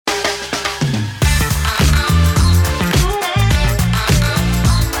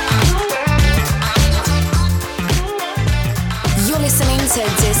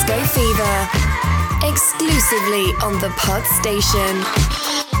exclusively on the Pod Station.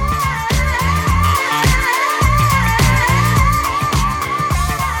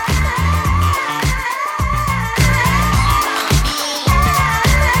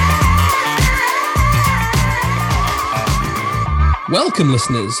 Welcome,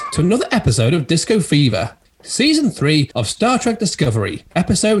 listeners, to another episode of Disco Fever, Season 3 of Star Trek Discovery,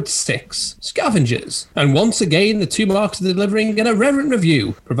 Episode 6, Scavengers. And once again, the two marks are delivering an irreverent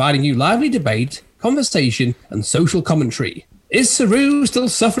review, providing you lively debate, conversation, and social commentary. Is Saru still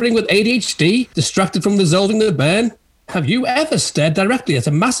suffering with ADHD, distracted from resolving the burn? Have you ever stared directly at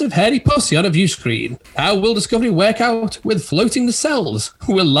a massive hairy pussy on a view screen? How will Discovery work out with floating the cells?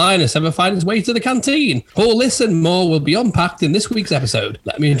 Will Linus ever find his way to the canteen? All this and more will be unpacked in this week's episode.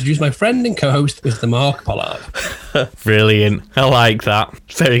 Let me introduce my friend and co-host, Mr. Mark Pollard. Brilliant. I like that.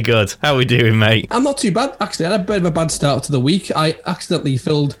 Very good. How are we doing, mate? I'm not too bad. Actually, I had a bit of a bad start to the week. I accidentally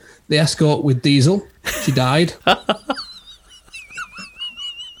filled the escort with diesel. She died.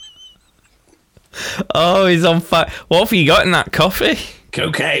 Oh, he's on fire. What have you got in that coffee?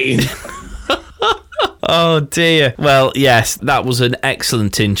 Cocaine. Oh, dear. Well, yes, that was an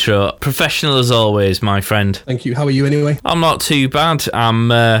excellent intro. Professional as always, my friend. Thank you. How are you anyway? I'm not too bad. I'm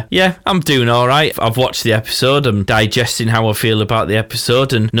doing all right. I've watched the episode. I'm digesting how I feel about the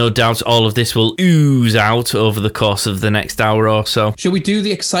episode, and no doubt all of this will ooze out over the course of the next hour or so. Shall we do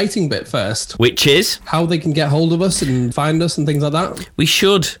the exciting bit first? Which is? How they can get hold of us and find us and things like that? We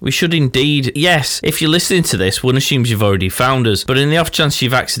should indeed. Yes, if you're listening to this, one assumes you've already found us, but in the off chance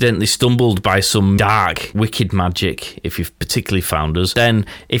you've accidentally stumbled by some dark, wicked magic, if you've particularly found us, then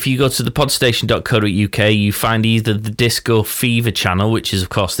if you go to thepodstation.co.uk, you find either the Disco Fever channel, which is of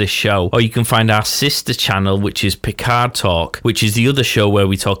course this show, or you can find our sister channel, which is Picard Talk, which is the other show where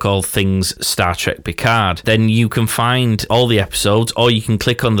we talk all things Star Trek Picard. Then you can find all the episodes, or you can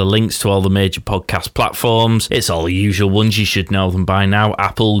click on the links to all the major podcast platforms. It's all the usual ones, you should know them by now: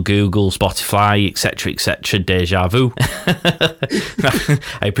 Apple, Google, Spotify, etc, deja vu.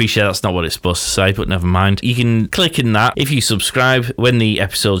 I appreciate that's not what it's supposed to say, but never mind. You can click in that. If you subscribe when the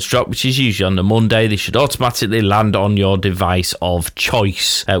episodes drop, which is usually on the Monday, they should automatically land on your device of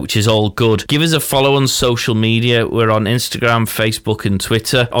choice, which is all good. Give us a follow on social media. We're on Instagram, Facebook and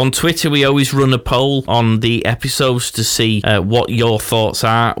Twitter. On Twitter, we always run a poll on the episodes to see what your thoughts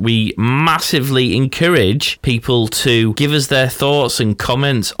are. We massively encourage people to give us their thoughts and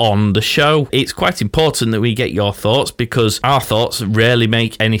comments on the show. It's quite important that we get your thoughts, because our thoughts rarely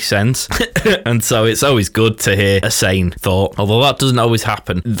make any sense. And so it's always good to hear a sane thought, although that doesn't always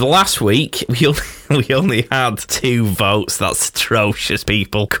happen. The last week, we only had 2 votes. That's atrocious,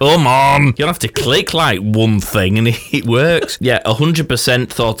 people. Come on. You don't have to click like one thing and it works. Yeah, 100%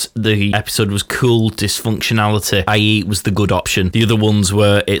 thought the episode was cool dysfunctionality, i.e. it was the good option. The other ones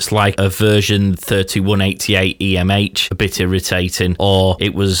were, it's like a version 3188 EMH, a bit irritating, or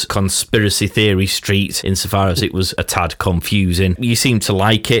it was conspiracy theory street insofar as it was a tad confusing. You seem to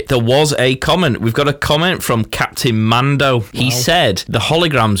like it. There was a comment. We've got a comment from Captain Mando. Wow. He said, the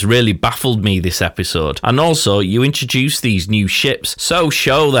holograms really baffled me this episode, and also you introduced these new ships, so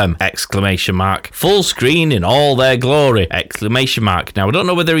show them! Exclamation mark. Full screen in all their glory! Exclamation mark. Now I don't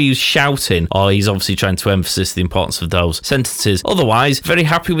know whether he was shouting or he's obviously trying to emphasize the importance of those sentences. Otherwise, very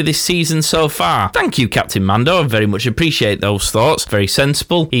happy with this season so far. Thank you, Captain Mando. I very much appreciate those thoughts. Very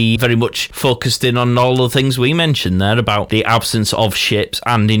sensible. He very much focused in on all the things we mentioned there about the absence of ships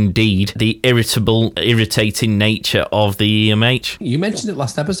and indeed the irritating nature of the EMH. You mentioned it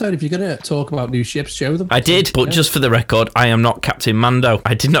last episode. If you're going to talk about new ships, show them. I did, but just for the record, I am not Captain Mando.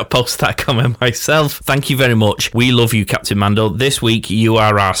 I did not post that comment myself. Thank you very much. We love you, Captain Mando. This week, you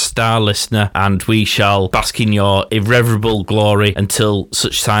are our star listener, and we shall bask in your irreverent glory until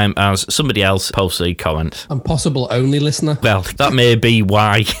such time as somebody else posts a comment. And possible only listener. Well, that may be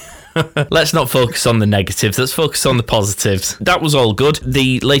why. Let's not focus on the negatives, let's focus on the positives. That was all good.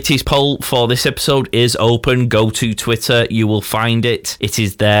 The latest poll for this episode is open. Go to Twitter, you will find it. It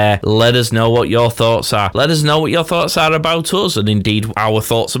is there. Let us know what your thoughts are. Let us know what your thoughts are about us, and indeed our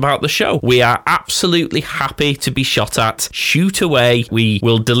thoughts about the show. We are absolutely happy to be shot at. Shoot away. We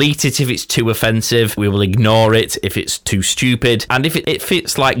will delete it if it's too offensive. We will ignore it if it's too stupid. And if it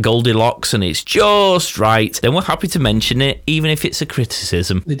fits like Goldilocks and it's just right, then we're happy to mention it, even if it's a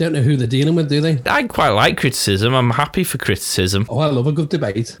criticism. They don't know who they're dealing with, do they? I quite like criticism. I'm happy for criticism. Oh, I love a good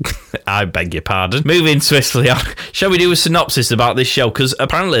debate. I beg your pardon. Moving swiftly on. Shall we do a synopsis about this show? Because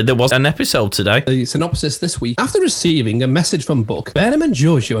apparently there was an episode today. The synopsis this week. After receiving a message from Book, Burnham and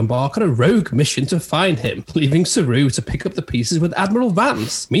Giorgio embark on a rogue mission to find him, leaving Saru to pick up the pieces with Admiral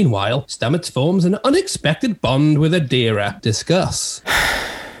Vance. Meanwhile, Stamets forms an unexpected bond with Adira. Discuss.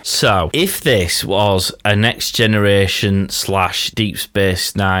 So, if this was a Next Generation / Deep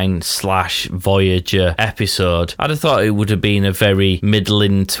Space Nine / Voyager episode, I'd have thought it would have been a very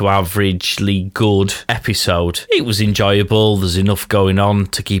middling to averagely good episode. It was enjoyable, there's enough going on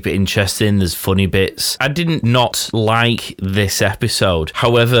to keep it interesting, there's funny bits. I didn't not like this episode.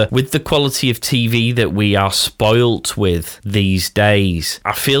 However, with the quality of TV that we are spoilt with these days,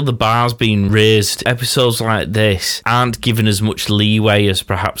 I feel the bar's been raised. Episodes like this aren't given as much leeway as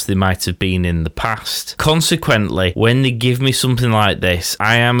perhaps they might have been in the past. Consequently, when they give me something like this,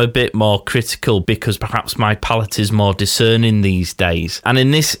 I am a bit more critical because perhaps my palate is more discerning these days. And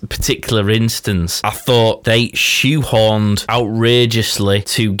in this particular instance, I thought they shoehorned outrageously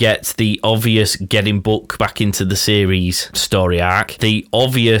to get the obvious getting Book back into the series story arc, the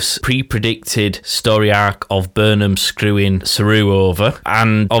obvious pre-predicted story arc of Burnham screwing Saru over,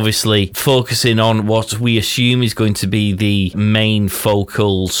 and obviously focusing on what we assume is going to be the main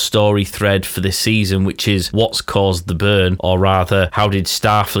focal story thread for this season, which is what's caused the burn, or rather, how did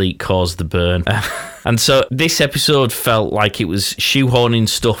Starfleet cause the burn? And so this episode felt like it was shoehorning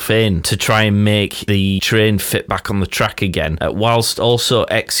stuff in to try and make the train fit back on the track again, whilst also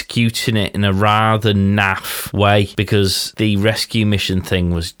executing it in a rather naff way, because the rescue mission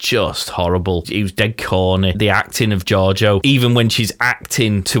thing was just horrible. It was dead corny. The acting of Georgiou, even when she's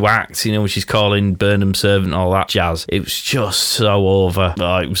acting to act, when she's calling Burnham servant and all that jazz, it was just so over.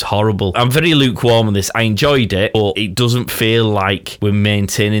 Oh, it was horrible. I'm very lukewarm on this. I enjoyed it, but it doesn't feel like we're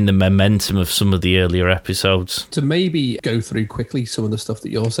maintaining the momentum of some of the earlier episodes. To maybe go through quickly some of the stuff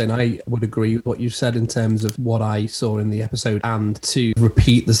that you're saying, I would agree with what you've said in terms of what I saw in the episode, and to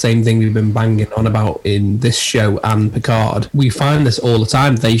repeat the same thing we've been banging on about in this show and Picard. We find this all the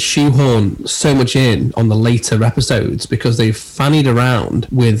time. They shoehorn so much in on the later episodes because they've fannied around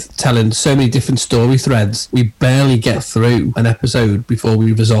with telling so many different story threads. We barely get through an episode before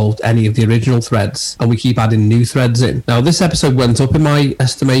we resolved any of the original threads, and we keep adding new threads in. Now, this episode went up in my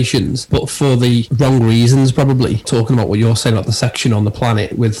estimations, but for the wrong reasons, probably. Talking about what you're saying about the section on the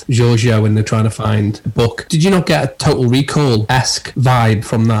planet with Georgiou and they're trying to find Book. Did you not get a Total Recall-esque vibe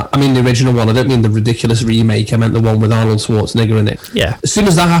from that? I mean the original one. I don't mean the ridiculous remake. I meant the one with Arnold Schwarzenegger in it. Yeah. As soon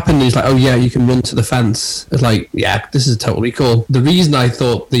as that happened, he's like, oh yeah, you can run to the fence. It's like, yeah, this is a Total Recall. The reason I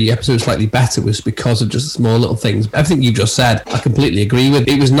thought the episode was slightly better was because of just small little things. Everything you just said, I completely agree with.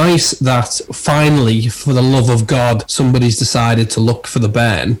 It was nice that finally, for the love of God, somebody's decided to look for the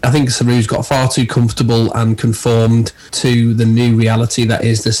burn. I think Saru's got far too comfortable and conformed to the new reality that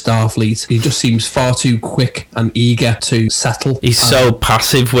is the Starfleet. He just seems far too quick and eager to settle. He's so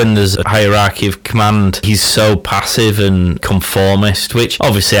passive when there's a hierarchy of command. He's so passive and conformist, which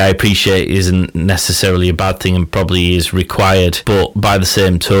obviously I appreciate isn't necessarily a bad thing and probably is required, but by the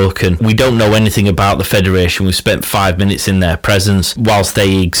same token, we don't know anything about the Federation. We've spent 5 minutes in their presence whilst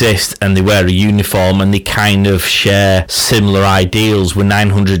they exist and they wear a uniform and they kind of share similar ideals. We're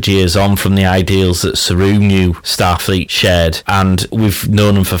 900 years on from the ideals that Saru knew Starfleet shared, and we've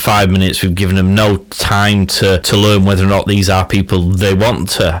known them for 5 minutes. We've given them no time to learn whether or not these are people they want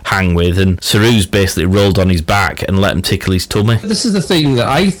to hang with, and Saru's basically rolled on his back and let him tickle his tummy. This is the thing that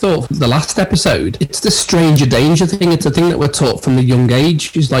I thought the last episode, it's the stranger danger thing. It's a thing that we're taught from a young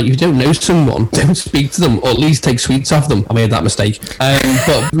age. It's like, if you don't know someone, don't speak to them, or at least take sweets off them. I made that mistake.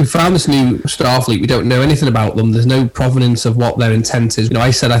 But we found this new Starfleet. We don't know anything about them. There's no provenance of what their intent is. I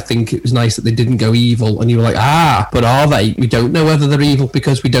said I think it was nice that they didn't go evil, and you were like, but are they? We don't know whether they're evil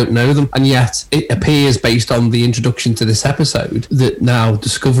because we don't know them. And yet it appears, based on the introduction to this episode, that now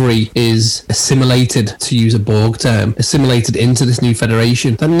Discovery is assimilated, to use a Borg term, assimilated into this new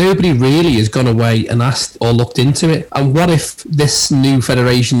Federation, that nobody really has gone away and asked or looked into it. And what if this new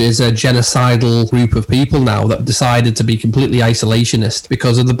Federation is a genocidal group of people now that have decided to be completely isolationist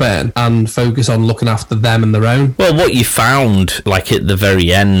because of the burn and focus on looking after them and their own? Well, what you found, like at the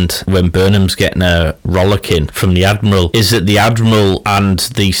very end, when Burnham's getting a rollicking from the Admiral, is that the Admiral and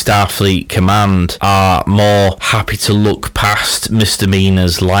the Starfleet command are more happy to look past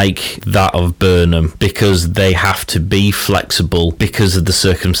misdemeanors like that of Burnham because they have to be flexible because of the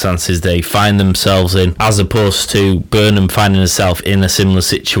circumstances they find themselves in, as opposed to Burnham finding herself in a similar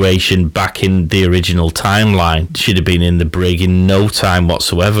situation back in the original timeline. She'd have been in the brig in no time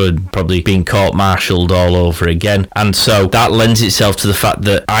whatsoever, probably been court-martialed all over again. And so that lends itself to the fact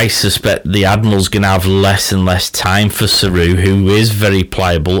that I suspect the the Admiral's going to have less and less time for Saru, who is very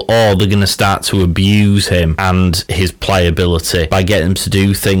pliable, or they're going to start to abuse him and his pliability by getting him to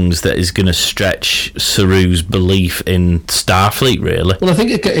do things that is going to stretch Saru's belief in Starfleet, really. Well, I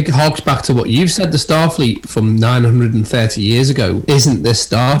think it harks back to what you've said. The Starfleet from 930 years ago isn't this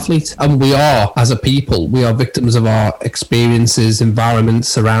Starfleet. And we are, as a people, we are victims of our experiences, environments,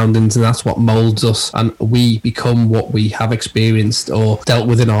 surroundings, and that's what molds us. And we become what we have experienced or dealt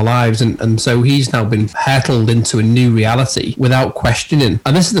with in our lives. And so he's now been hurtled into a new reality without questioning.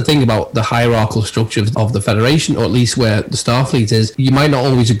 And this is the thing about the hierarchical structure of the Federation, or at least where the Starfleet is. You might not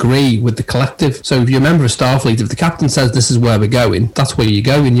always agree with the collective. So if you're a member of Starfleet, if the captain says this is where we're going, that's where you're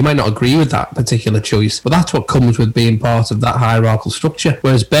going. You might not agree with that particular choice, but that's what comes with being part of that hierarchical structure.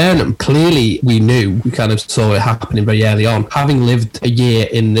 Whereas Burnham, clearly we knew, we kind of saw it happening very early on, having lived a year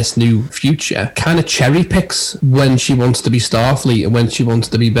in this new future, kind of cherry picks when she wants to be Starfleet and when she wants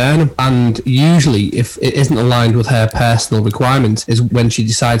to be Burnham. And usually, if it isn't aligned with her personal requirements, is when she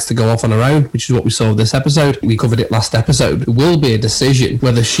decides to go off on her own, which is what we saw this episode. We covered it last episode. It will be a decision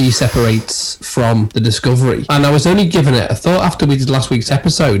whether she separates from the Discovery. And I was only given it a thought after we did last week's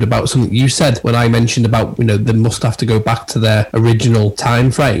episode about something you said when I mentioned about, they must have to go back to their original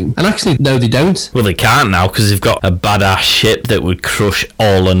time frame. And actually, no, they don't. Well, they can't now because they've got a badass ship that would crush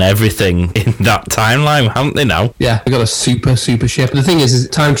all and everything in that timeline, haven't they now? Yeah, they've got a super ship. The thing is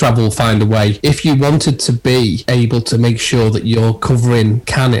time travel will find a way. If you wanted to be able to make sure that you're covering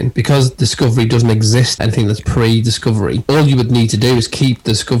canon, because Discovery doesn't exist, anything that's pre-Discovery, all you would need to do is keep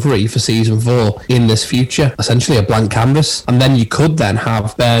Discovery for season 4 in this future, essentially a blank canvas, and then you could then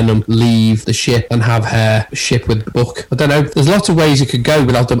have Burnham leave the ship and have her ship with Book. I don't know, there's lots of ways you could go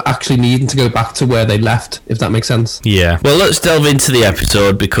without them actually needing to go back to where they left, if that makes sense. Yeah. Well, let's delve into the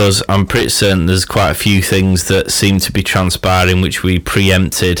episode, because I'm pretty certain there's quite a few things that seem to be transpiring which we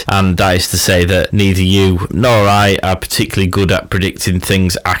preempted, and that is to say that neither you nor I are particularly good at predicting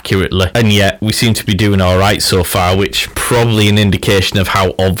things accurately, and yet we seem to be doing alright so far, which probably an indication of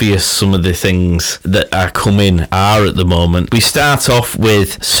how obvious some of the things that are coming are at the moment. We start off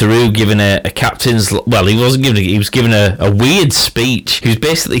with Saru giving a captain's, well, he was giving a weird speech. He was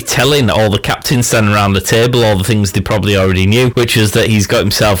basically telling all the captains standing around the table all the things they probably already knew, which is that he's got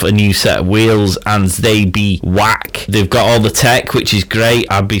himself a new set of wheels and they be whack. They've got all the tech, which is great.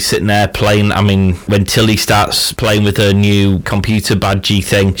 I'd be sitting there playing, when Tilly starts playing with her new computer badgy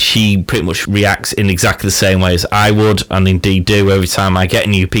thing, she pretty much reacts in exactly the same way as I would, and indeed do every time I get a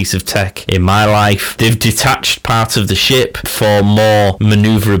new piece of tech in my life. They've detached part of the ship for more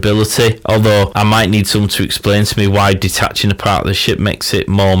maneuverability, although I might need someone to explain to me why detaching a part of the ship makes it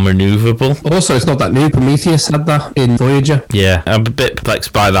more maneuverable. Also, it's not that new. Prometheus had that in Voyager. Yeah, I'm a bit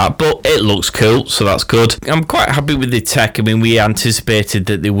perplexed by that, but it looks cool, so that's good. I'm quite happy with the tech. We anticipated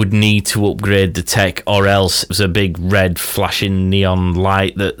that they would need to upgrade the tech, or else it was a big red flashing neon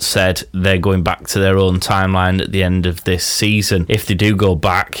light that said they're going back to their own timeline at the end of this season. If they do go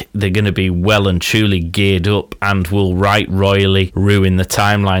back, they're going to be well and truly geared up and will right royally ruin the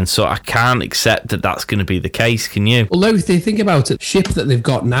timeline, so I can't accept that that's going to be the case, can you? Although if they think about it, the ship that they've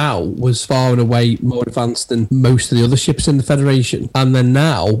got now was far and away more advanced than most of the other ships in the Federation, and then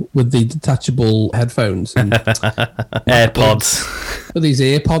now with the detachable headphones and AirPods with these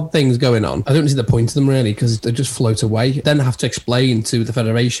AirPod things going on, I don't see the point of them really, because they just float away. Then have to explain to the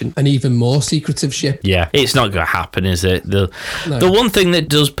Federation an even more secretive ship. Yeah, it's not going to happen, is it? The one thing that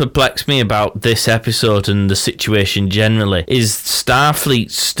does perplex me about this episode and the situation generally is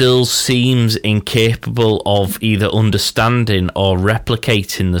Starfleet still seems incapable of either understanding or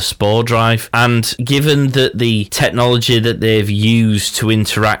replicating the spore drive. And given that the technology that they've used to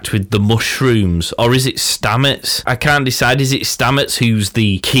interact with the mushrooms, or is it Stamets? I can't decide. Is it Stamets who's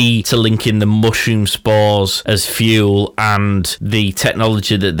the key to linking the mushroom spores as fuel and the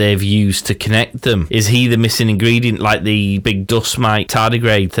technology that they've used to connect them? Is he the missing ingredient, like the big dust mite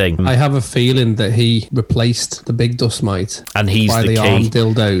tardigrade thing? I have a feeling that he replaced the big dust mite, and he's by the key. arm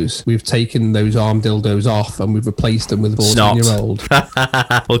dildos. We've taken those arm dildos off and we've replaced them with 14-year-old.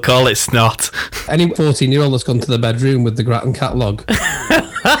 We'll call it snot. Any 14-year-old that's gone to the bedroom with the Grattan catalogue.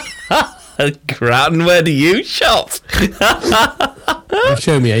 Grattan, where do you shop?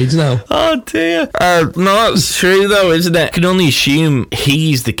 Show me age now. Oh dear. No, that's true though, isn't it? I can only assume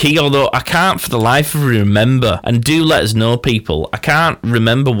he's the key, although I can't for the life of me remember, and do let us know, people, I can't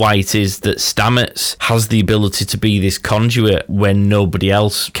remember why it is that Stamets has the ability to be this conduit when nobody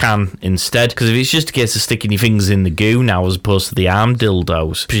else can instead. Because if it's just a case of sticking your fingers in the goo now as opposed to the arm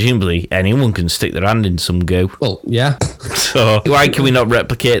dildos, presumably anyone can stick their hand in some goo. Well, yeah. So why can we not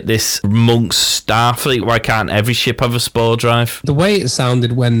replicate this amongst Starfleet? Why can't every ship have a spore drive? The way it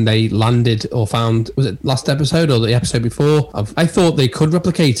sounded when they landed or found, was it last episode or the episode before? I thought they could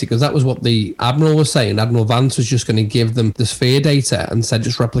replicate it because that was what the Admiral was saying. Admiral Vance was just going to give them the sphere data and said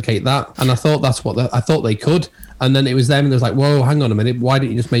just replicate that. And I thought that's what I thought they could. And then it was them and they was like, whoa, hang on a minute, why don't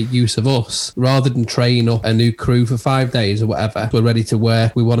you just make use of us rather than train up a new crew for 5 days or whatever? We're ready to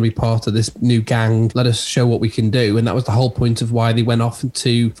work. We want to be part of this new gang. Let us show what we can do. And that was the whole point of why they went off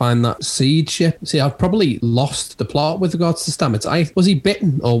to find that seed ship. See, I've probably lost the plot with regards to Stamets. Was he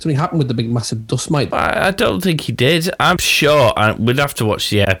bitten or something happened with the big massive dust mite? I don't think he did. I'm sure. We'd have to watch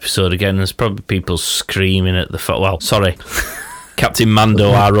the episode again. There's probably people screaming at the well, sorry. Captain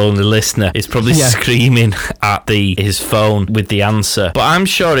Mando, our only listener, is probably screaming at his phone with the answer. But I'm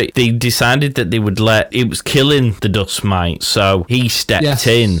sure they decided that they would it was killing the dust mite, so he stepped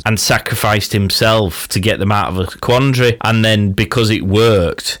in and sacrificed himself to get them out of a quandary, and then because it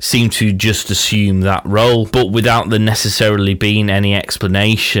worked, seemed to just assume that role, but without there necessarily being any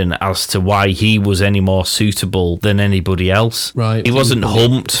explanation as to why he was any more suitable than anybody else. Right. He wasn't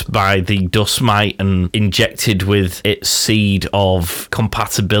humped by the dust mite and injected with its seed of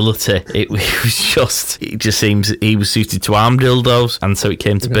compatibility. It just seems he was suited to arm dildos, and so it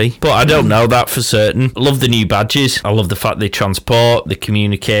came to be. But I don't know that for certain. I love the new badges. I love the fact they transport, they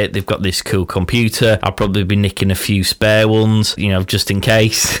communicate, they've got this cool computer. I'll probably be nicking a few spare ones, just in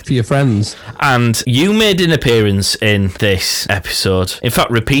case. For your friends. And you made an appearance in this episode. In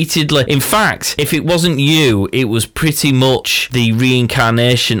fact, repeatedly. In fact, if it wasn't you, it was pretty much the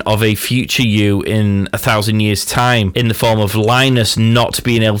reincarnation of a future you in 1,000 years' time in the form of Linus not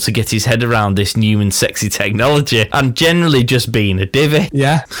being able to get his head around this new and sexy technology and generally just being a divvy.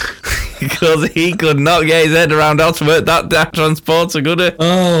 Yeah. Because he could not get his head around how to work that transporter, could he?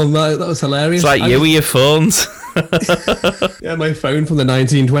 Oh, man, that was hilarious. It's like you with your phones. Yeah, my phone from the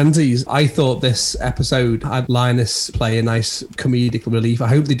 1920s. I thought this episode had Linus play a nice comedic relief. I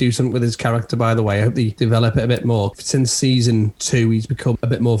hope they do something with his character, by the way. I hope they develop it a bit more. Since season 2, he's become a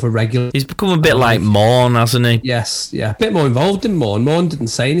bit more of a regular. He's become a bit like Morn, hasn't he? Yes, yeah. A bit more involved in Morn. Morn didn't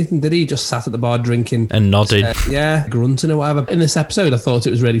say anything, did he? He just sat at the bar drinking. And nodded. Grunting or whatever. In this episode, I thought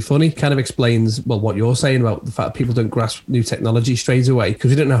it was really funny. Kind of explains, what you're saying about the fact that people don't grasp new technology straight away. Because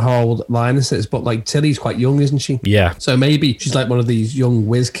we don't know how old Linus is, but like Tilly's quite young, isn't she? Yeah. So maybe she's like one of these young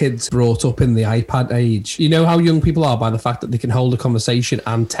whiz kids brought up in the iPad age. You know how young people are by the fact that they can hold a conversation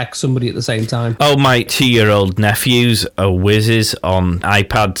and text somebody at the same time. Oh, my 2-year-old nephews are whizzes on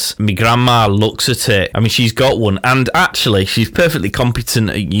iPads. My grandma looks at it. I mean, she's got one, and actually she's perfectly competent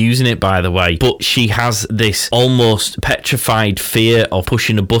at using it, by the way, but she has this almost petrified fear of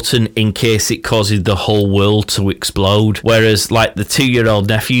pushing a button in case it causes the whole world to explode. Whereas like the 2-year-old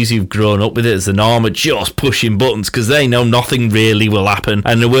nephews who've grown up with it as the norm are just pushing buttons because they know nothing really will happen.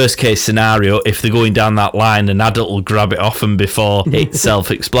 And the worst case scenario, if they're going down that line, an adult will grab it off them before it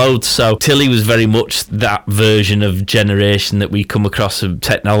self-explodes. So Tilly was very much that version of generation that we come across of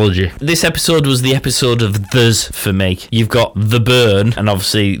technology. This episode was the episode of There's for me. You've got The Burn, and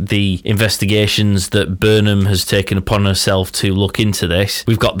obviously the investigations that Burnham has taken upon herself to look into this.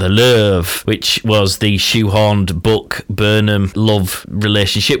 We've got The Love, which was the shoehorned Book Burnham love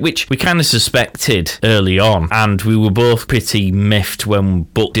relationship, which we kind of suspected early on, and we were both pretty miffed when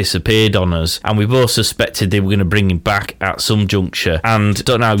Book disappeared on us, and we both suspected they were going to bring him back at some juncture. And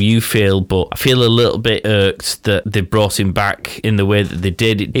don't know how you feel, but I feel a little bit irked that they brought him back in the way that they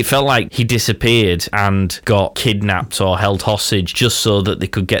did. It felt like he disappeared and got kidnapped or held hostage just so that they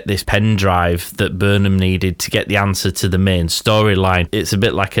could get this pen drive that Burnham needed to get the answer to the main storyline. It's a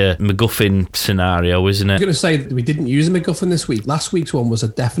bit like a MacGuffin scenario, isn't it? I'm going to say that we didn't use a MacGuffin this week. Last week's one was a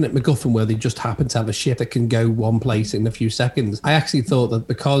definite MacGuffin where they just happened to have a ship that can go one place in a few seconds. I actually thought that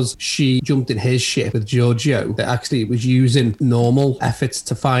because she jumped in his ship with Giorgio, that actually it was using normal efforts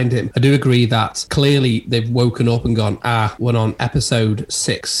to find him. I do agree that clearly they've woken up and gone, we're on episode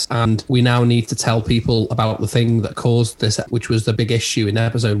 6 and we now need to tell people about the thing that caused this, which was the big issue in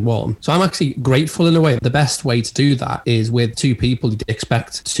episode 1. So I'm actually grateful in a way. The best way to do that is with two people you'd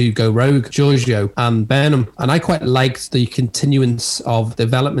expect to go rogue, Giorgio and Burnham. And I quite liked the continuance of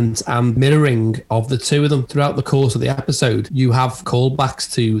development and mirroring of the two of them throughout the course of the episode. You have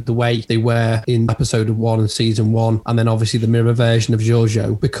callbacks to the way they were in episode 1 and season 1, and then obviously the mirror version of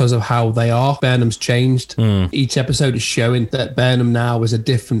Giorgio because of how they are. Burnham's changed. Each episode is showing that Burnham now is a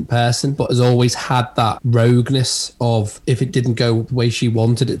different person, but has always had that rogueness of if it didn't go the way she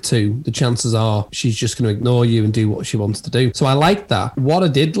wanted it to, the chances are she's just going to ignore you and do what she wants to do. So I like that. What I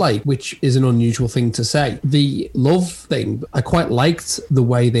did like, which is an unusual thing to say, the love thing, I quite liked the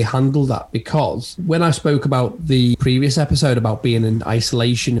way they handled that, because when I spoke spoke about the previous episode about being in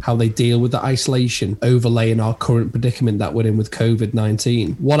isolation, how they deal with the isolation, overlaying our current predicament that we're in with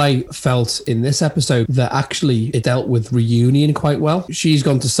COVID-19. What I felt in this episode, that actually it dealt with reunion quite well. She's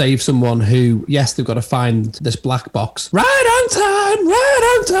gone to save someone who, yes, they've got to find this black box. Right on time.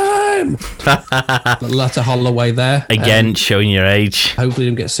 Loletta Holloway there. Again, showing your age. Hopefully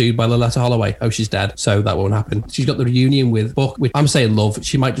don't get sued by Loletta Holloway. Oh, she's dead, so that won't happen. She's got the reunion with Buck, which I'm saying love.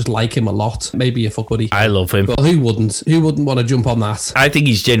 She might just like him a lot. Maybe a fuck buddy. I love him. But who wouldn't? Who wouldn't want to jump on that? I think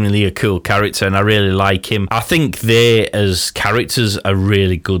he's genuinely a cool character and I really like him. I think they, as characters, are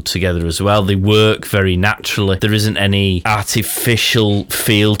really good together as well. They work very naturally. There isn't any artificial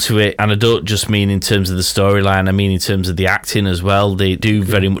feel to it. And I don't just mean in terms of the storyline, I mean in terms of the acting as well. They do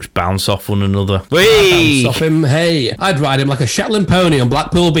very much bounce off one another. Bounce off him. Hey, I'd ride him like a Shetland pony on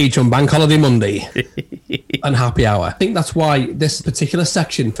Blackpool Beach on Bank Holiday Monday. And happy hour. I think that's why this particular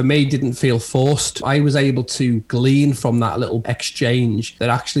section for me didn't feel forced. I was able to glean from that little exchange that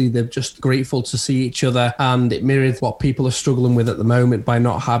actually they're just grateful to see each other, and it mirrored what people are struggling with at the moment by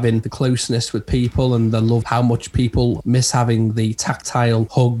not having the closeness with people, and the love, how much people miss having the tactile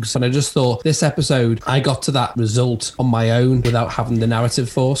hugs. And I just thought this episode, I got to that result on my own without having the narrative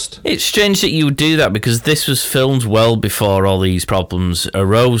forced. It's strange that you would do that because this was filmed well before all these problems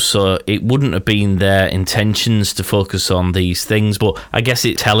arose, so it wouldn't have been their intentions to focus on these things, but I guess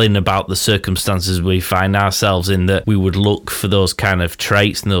it's telling about the circumstances we find ourselves in that we would look for those kind of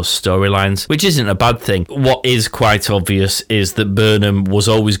traits and those storylines, which isn't a bad thing. What is quite obvious is that Burnham was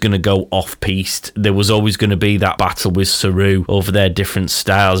always going to go off-piste. There was always going to be that battle with Saru over their different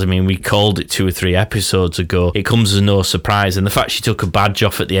styles. I mean, we called it 2 or 3 episodes ago. It comes as no surprise, and the fact she took a badge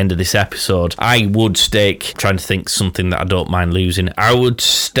off at the end of this episode, I would stake, trying to think something that I don't mind losing, I would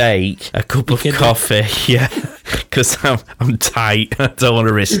stake a cup of coffee, yeah, because I'm tight. I don't want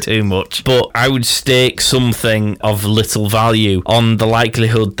to risk too much. But I would stake something of little value on the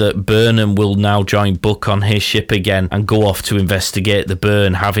likelihood that Burnham will now join Buck on his ship again and go off to investigate the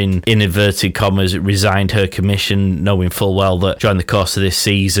burn, having, in inverted commas, resigned her commission, knowing full well that during the course of this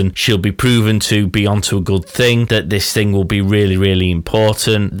season, she'll be proven to be onto a good thing, that this thing will be really, really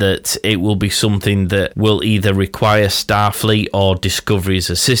important, that it will be something that will either require Starfleet or Discovery's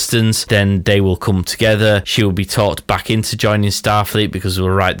assistance. Then they will come together. She will be talked back into joining Starfleet because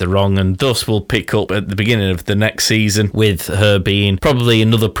we're right the wrong, and thus we'll pick up at the beginning of the next season with her being probably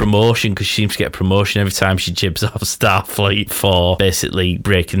another promotion, because she seems to get a promotion every time she jibs off Starfleet for basically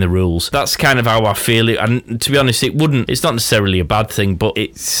breaking the rules. That's kind of how I feel it, and to be honest, it's not necessarily a bad thing, but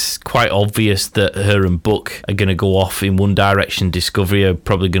it's quite obvious that her and Buck are going to go off in one direction. Discovery are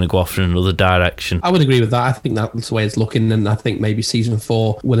probably going to go off in another direction. I would agree with that. I think that's the way it's looking, and I think maybe season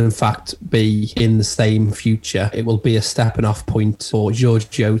 4 will in fact be in the same future. It will be a stepping off point for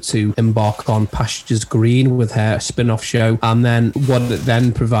Georgiou to embark on Pastures Green with her spin-off show, and then what it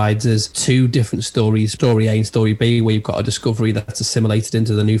then provides is 2 different stories, story A and story B, where you've got a Discovery that's assimilated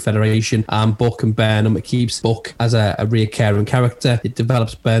into the new Federation, and Buck and Burnham. It keeps Buck as a recurring character. It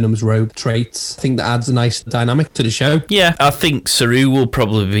develops Burnham's rogue traits. I think that adds a nice dynamic to the show. Yeah, I think Saru will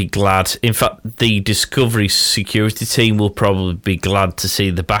probably be glad. In fact, the Discovery security team will probably be glad to see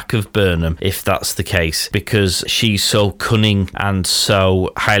the back of Burnham if that's the case, because she's so cunning and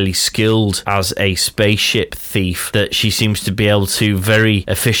so highly skilled as a spaceship thief that she seems to be able to very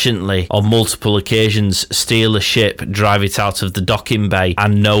efficiently on multiple occasions steal a ship, drive it out of the docking bay,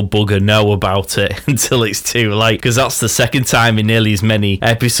 and no bugger know about it until it's too late, because that's the second time in nearly as many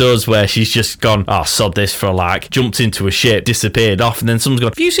episodes where she's just gone, oh, sod this for a lark, jumped into a ship, disappeared off, and then someone's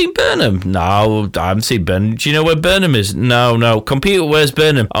gone, have you seen Burnham? No, I haven't seen Burnham. Do you know where Burnham is? No. Computer, where's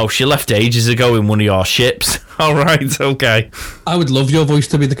Burnham? Oh, she left ages ago in one of your ships. All right, okay. I would love your voice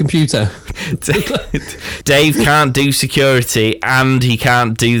to be the computer. Dave can't do security, and he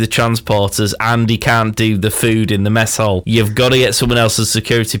can't do the transporters, and he can't do the food in the mess hall. You've got to get someone else as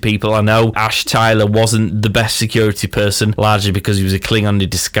security people. I know Ash Tyler wasn't the best security person, largely because he was a Klingon in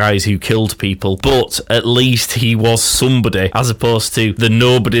disguise who killed people, but at least he was somebody, as opposed to the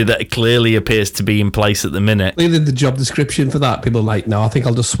nobody that clearly appears to be in place at the minute. They did the job description for that. People are like, no, I think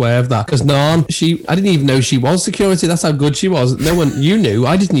I'll just swerve that. Because I didn't even know she was security. That's how good she was. No one, you knew.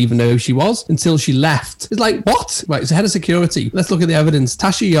 I didn't even know who she was until she left. It's like, what? Right, it's the head of security. Let's look at the evidence.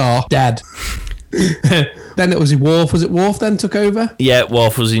 Tasha Yar, dead. Then it was Worf. Was it Worf then took over? Yeah,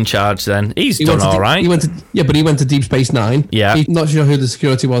 Worf was in charge then. He done all right. But he went to Deep Space Nine. Yeah. He's not sure who the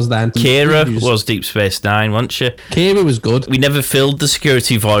security was then. Kira was Deep Space Nine, wasn't she? Kira was good. We never filled the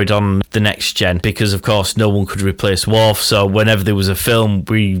security void on the next gen because, of course, no one could replace Worf. So whenever there was a film,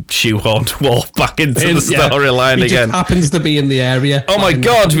 we shoehorned Worf back into the storyline again. He just happens to be in the area. Oh my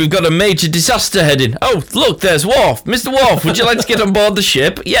God, we've got a major disaster heading. Oh, look, there's Worf. Mr. Worf, would you like to get on board the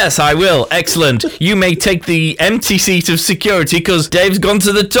ship? Yes, I will. Excellent. You may take the empty seat of security because Dave's gone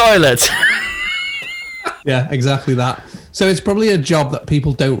to the toilet. Yeah, exactly that. So it's probably a job that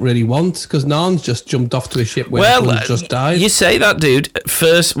people don't really want because Narn's just jumped off to a ship where someone just died. You say that, dude.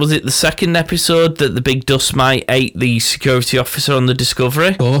 First, was it the second episode that the big dust mite ate the security officer on the Discovery?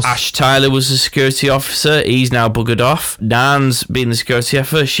 Of course. Ash Tyler was the security officer. He's now buggered off. Narn's been the security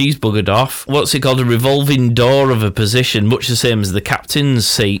officer. She's buggered off. What's it called? A revolving door of a position, much the same as the captain's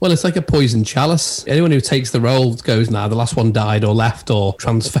seat. Well, it's like a poison chalice. Anyone who takes the role goes, nah, the last one died or left or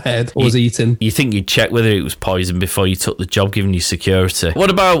transferred or was eaten. You think you'd check whether it was poison before you took the job, giving you security.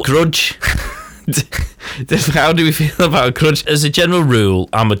 What about Grudge? How do we feel about Grudge? As a general rule,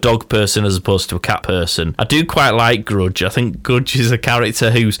 I'm a dog person as opposed to a cat person. I do quite like Grudge. I think Grudge is a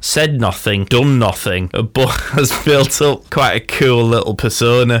character who's said nothing, done nothing, but has built up quite a cool little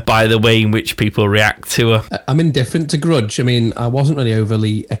persona by the way in which people react to her. I'm indifferent to Grudge. I mean, I wasn't really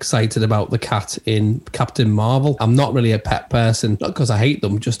overly excited about the cat in Captain Marvel. I'm not really a pet person, not because I hate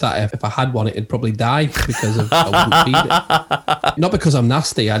them, just that if I had one, it'd probably die because I wouldn't feed it. Not because I'm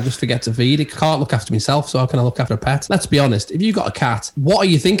nasty, I just forget to feed it. Can't look after myself, so how can I look after a pet? Let's be honest, if you got a cat, what are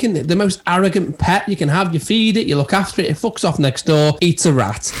you thinking? The most arrogant pet you can have, you feed it, you look after it, it fucks off next door, eats a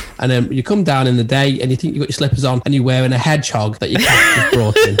rat, and then you come down in the day and you think you got your slippers on and you're wearing a hedgehog that your cat just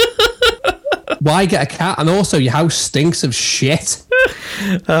brought in. Why get a cat? And also, your house stinks of shit.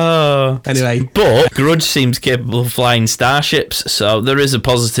 Oh. Anyway. But Grudge seems capable of flying starships, so there is a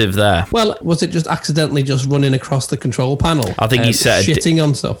positive there. Well, was it just accidentally just running across the control panel? I think he said shitting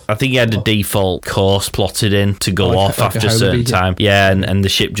on stuff. I think he had a default course plotted in to go off after a certain time. Yeah, and the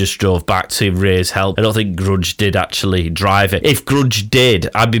ship just drove back to raise help. I don't think Grudge did actually drive it. If Grudge did,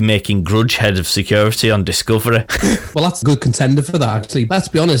 I'd be making Grudge head of security on Discovery. Well, that's a good contender for that, actually. Let's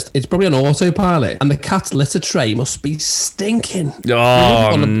be honest, it's probably on autopilot, and the cat's litter tray must be stinking.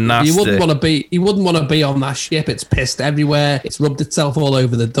 Oh, nasty. You wouldn't want to be on that ship. It's pissed everywhere. It's rubbed itself all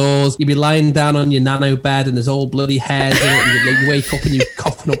over the doors. You'd be lying down on your nano bed and there's all bloody hairs in it. And you wake up and you're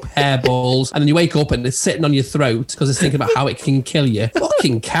coughing up hairballs. And then you wake up and it's sitting on your throat because it's thinking about how it can kill you.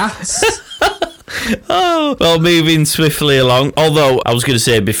 Fucking cats. Oh, well, moving swiftly along. Although, I was going to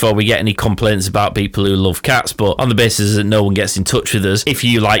say before we get any complaints about people who love cats, but on the basis that no one gets in touch with us, if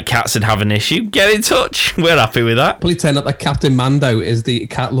you like cats and have an issue, get in touch. We're happy with that. Probably turn out that Captain Mando is the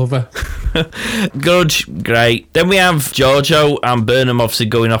cat lover. Grudge, great. Then we have Giorgio and Burnham obviously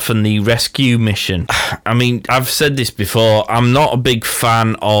going off on the rescue mission. I mean, I've said this before, I'm not a big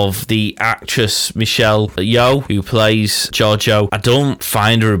fan of the actress Michelle Yeoh, who plays Giorgio. I don't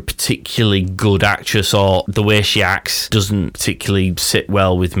find her a particularly good actress, or the way she acts doesn't particularly sit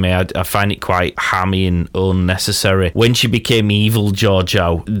well with me. I find it quite hammy and unnecessary. When she became evil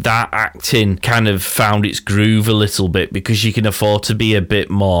Giorgio, that acting kind of found its groove a little bit because she can afford to be a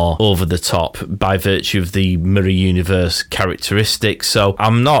bit more over the top by virtue of the Mirror Universe characteristics. So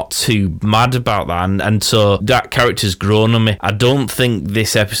I'm not too mad about that, and so that character's grown on me. I don't think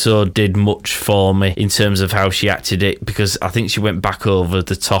this episode did much for me in terms of how she acted it, because I think she went back over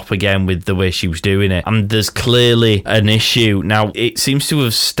the top again with the way she was doing it, and there's clearly an issue. Now, it seems to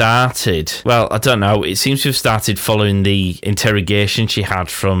have started, well, I don't know, it seems to have started following the interrogation she had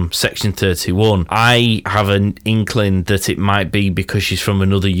from Section 31. I have an inkling that it might be because she's from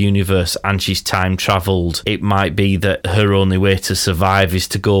another universe and she's time travelled. It might be that her only way to survive is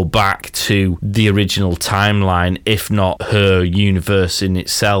to go back to the original timeline, if not her universe in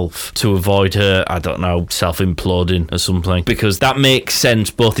itself, to avoid her, I don't know, self-imploding or something, because that makes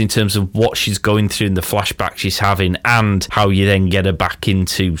sense both in terms of what she's going through in the flashback she's having and how you then get her back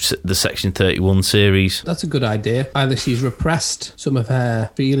into the Section 31 series. That's a good idea. Either she's repressed some of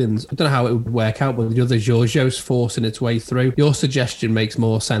her feelings. I don't know how it would work out, but the other Giorgio's forcing its way through. Your suggestion makes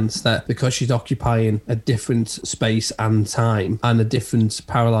more sense, that because she's occupying a different space and time and a different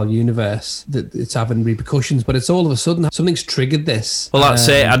parallel universe, that it's having repercussions, but it's all of a sudden something's triggered this. Well, that's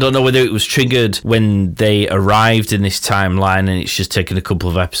it. I don't know whether it was triggered when they arrived in this timeline and it's just taken a couple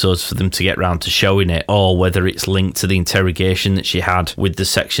of episodes for them to get round down to showing it, or whether it's linked to the interrogation that she had with the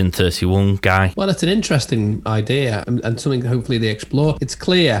Section 31 guy. Well, it's an interesting idea and something hopefully they explore. It's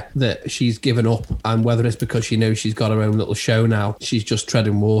clear that she's given up, and whether it's because she knows she's got her own little show now, she's just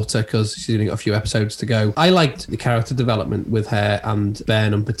treading water because she's only got a few episodes to go. I liked the character development with her and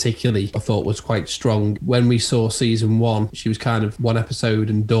Burnham particularly. I thought was quite strong. When we saw season 1, she was kind of one episode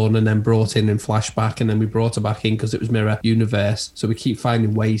and done, and then brought in flashback, and then we brought her back in because it was mirror universe. So we keep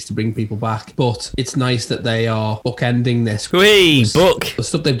finding ways to bring people back. But it's nice that they are bookending this. Whee, book! The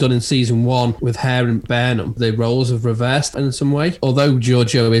stuff they've done in season 1 with her and Burnham, the roles have reversed in some way. Although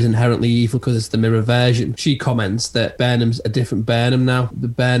Giorgio is inherently evil because it's the mirror version, she comments that Burnham's a different Burnham now.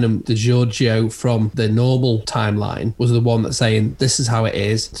 The Giorgio from the normal timeline was the one that's saying, this is how it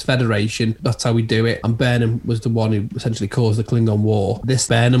is, it's Federation, that's how we do it. And Burnham was the one who essentially caused the Klingon War. This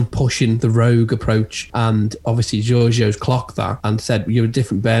Burnham pushing the rogue approach, and obviously Giorgio's clocked that and said, you're a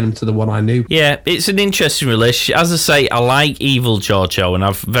different Burnham to the one I knew. Yeah, it's an interesting relationship. As I say, I like evil Giorgio, and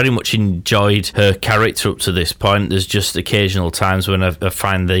I've very much enjoyed her character up to this point. There's just occasional times when I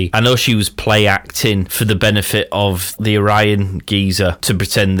find I know she was play acting for the benefit of the Orion geezer to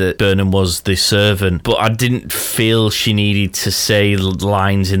pretend that Burnham was the servant, but I didn't feel she needed to say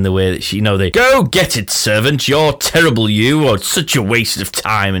lines in the way that she, they go get it, servant, you're terrible, you, or it's such a waste of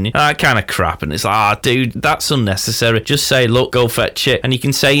time, and that kind of crap. And it's like, dude, that's unnecessary. Just say, look, go fetch it. And you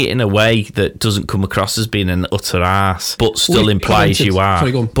can say it in a way that doesn't come across as being an utter ass, but still implies you are.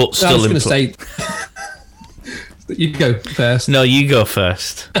 Sorry, go on. But still implies. You go first. No, you go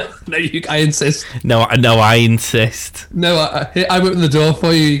first. No, I insist. No, I insist. No, I open the door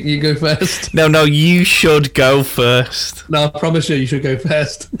for you. You go first. No, you should go first. No, I promise you should go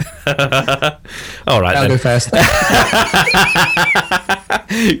first. All right, I'll go first.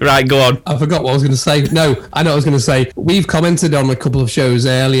 Right, go on. I forgot what I was going to say. No, I know what I was going to say. We've commented on a couple of shows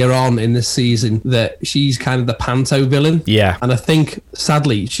earlier on in this season that she's kind of the panto villain. Yeah. And I think,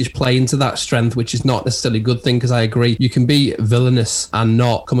 sadly, she's playing to that strength, which is not necessarily a good thing, because I agree. You can be villainous and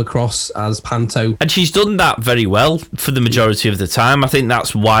not come across as panto. And she's done that very well for the majority of the time. I think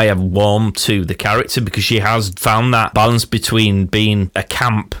that's why I've warmed to the character, because she has found that balance between being a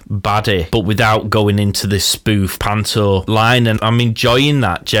camp baddie, but without going into this spoof panto line. And I'm enjoying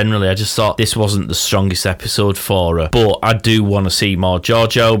that generally. I just thought this wasn't the strongest episode for her, but I do want to see more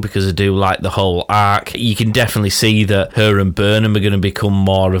Giorgio because I do like the whole arc. You can definitely see that her and Burnham are going to become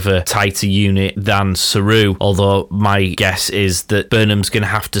more of a tighter unit than Saru, although my guess is that Burnham's going to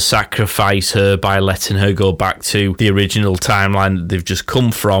have to sacrifice her by letting her go back to the original timeline that they've just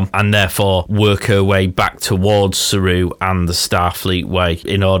come from, and therefore work her way back towards Saru and the Starfleet way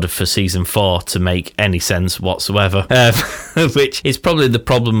in order for season 4 to make any sense whatsoever. Which is probably the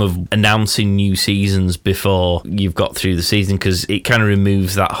problem of announcing new seasons before you've got through the season, because it kind of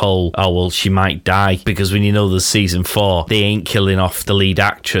removes that whole, oh well, she might die, because when you know there's season 4, they ain't killing off the lead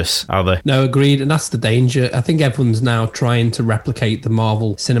actress, are they? No, agreed, and that's the danger. I think everyone's now trying to replicate the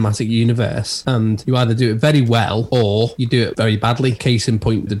Marvel Cinematic Universe, and you either do it very well or you do it very badly. Case in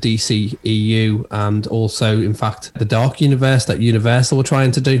point, the DC EU, and also, in fact, the Dark Universe that Universal were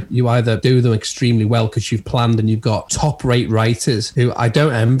trying to do. You either do them extremely well because you've planned and you've got top-rate writers who I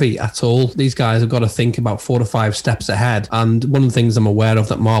don't envy at all. These guys have got to think about 4 to 5 steps ahead, and one of the things I'm aware of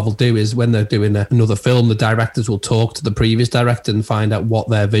that Marvel do is when they're doing another film, the directors will talk to the previous director and find out what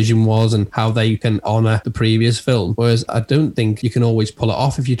their vision was and how they can honour the previous film. Whereas I don't think you can always pull it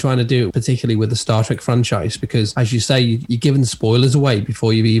off if you're trying to do it, particularly with the Star Trek franchise, because as you say, you're giving spoilers away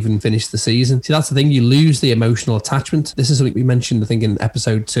before you've even finished the season. See, that's the thing, you lose the emotional attachment. This is something we mentioned, I think, in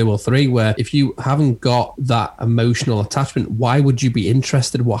episode 2 or 3, where if you haven't got that emotional attachment, why would you be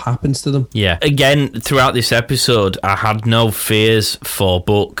interested in what happens to them? Yeah. Again, throughout this episode, I had no fears for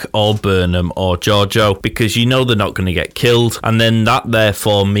Book or Burnham or Giorgio, because you know they're not going to get killed, and then that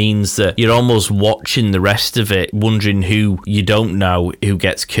therefore means that you're almost watching the rest of it wondering who you don't know who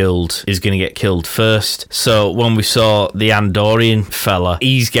gets killed is going to get killed first. So when we saw the Andorian fella,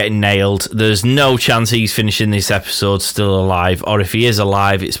 he's getting nailed. There's no chance he's finishing this episode still alive, or if he is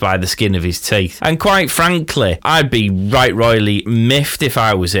alive, it's by the skin of his teeth. And quite frankly, I'd be right royally miffed if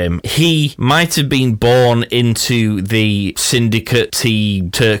I was him. He might have been born into the Syndicate T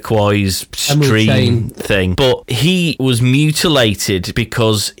turquoise stream thing, but he was mutilated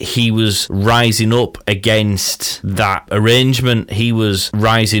because he was rising up against that arrangement. He was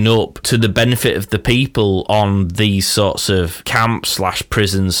rising up to the benefit of the people on these sorts of camps /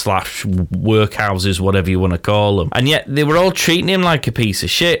 prisons / workhouses, whatever you want to call them. And yet they were all treating him like a piece of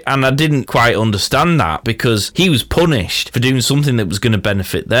shit. And I didn't quite understand that, because he was punished for doing something something that was going to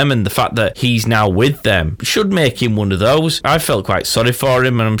benefit them, and the fact that he's now with them should make him one of those. I felt quite sorry for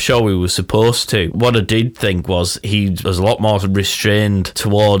him, and I'm sure we were supposed to. What I did think was he was a lot more restrained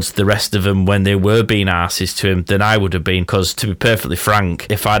towards the rest of them when they were being arses to him than I would have been, because to be perfectly frank,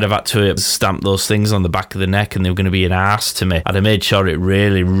 if I'd have had to stamp those things on the back of the neck and they were going to be an arse to me, I'd have made sure it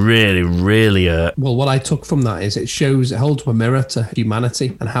really, really, really hurt. Well, what I took from that is it holds up a mirror to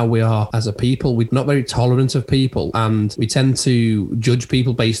humanity and how we are as a people. We're not very tolerant of people, and we tend to judge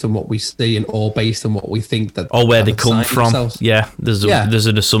people based on what we see or based on what we think that or where they come from. Themselves. Yeah, there's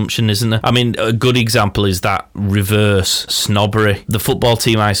an assumption, isn't there? I mean, a good example is that reverse snobbery. The football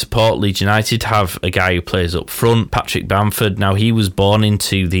team I support, Leeds United, have a guy who plays up front, Patrick Bamford. Now, he was born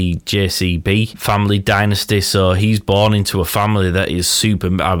into the JCB family dynasty, so he's born into a family that is super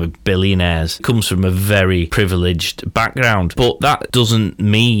billionaires. Comes from a very privileged background, but that doesn't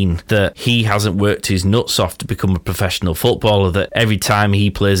mean that he hasn't worked his nuts off to become a professional footballer, that every time he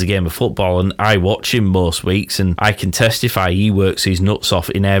plays a game of football, and I watch him most weeks and I can testify he works his nuts off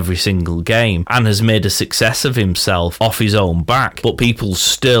in every single game and has made a success of himself off his own back. But people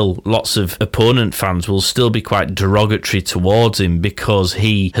still, lots of opponent fans will still be quite derogatory towards him because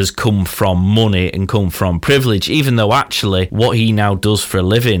he has come from money and come from privilege, even though actually what he now does for a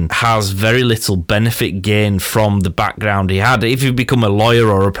living has very little benefit gain from the background he had. If you become a lawyer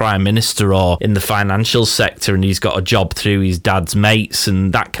or a prime minister or in the financial sector and he's got a job through his dad's mates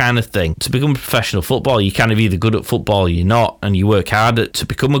and that kind of thing, to become a professional footballer, you're kind of either good at football or you're not, and you work hard to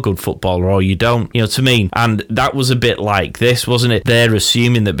become a good footballer or you don't, you know what I mean? And that was a bit like this, wasn't it? They're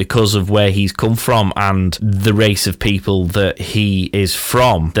assuming that because of where he's come from and the race of people that he is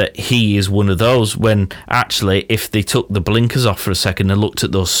from, that he is one of those, when actually if they took the blinkers off for a second and looked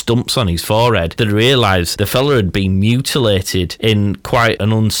at those stumps on his forehead, they'd realise the fella had been mutilated in quite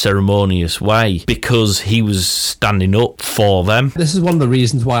an unceremonious way because he was standing up for them. This is one of the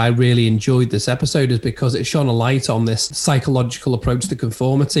reasons why I really enjoyed this episode, is because it shone a light on this psychological approach to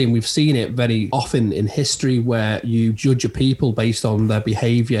conformity, and we've seen it very often in history where you judge a people based on their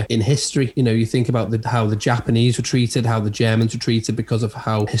behaviour in history. You know, you think about how the Japanese were treated, how the Germans were treated because of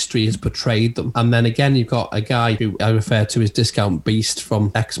how history has portrayed them. And then again, you've got a guy who I refer to as Discount Beast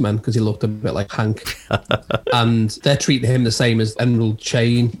from X-Men because he looked a bit like Hank. And they're treating him the same as Emerald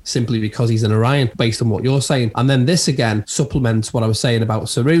Chain simply because he's an Orion, based on what you're saying. And then this again supplements what I was saying about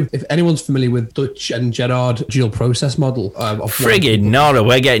Saru. If anyone's familiar with Dutch and Gerard dual process model friggin' Nora,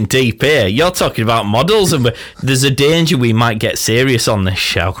 we're getting deep here. You're talking about models, and there's a danger we might get serious on this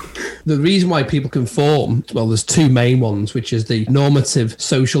show. The reason why people conform, well, there's two main ones, which is the normative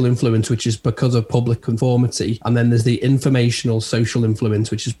social influence, which is because of public conformity, and then there's the informational social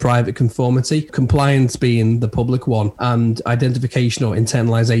influence, which is private conformity, compliance being the public one, and identification or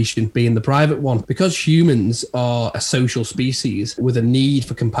internalization being the private one. Because humans are a social species with a need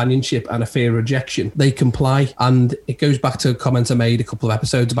for companionship and a fear of rejection, they comply. And it goes back to a comment I made a couple of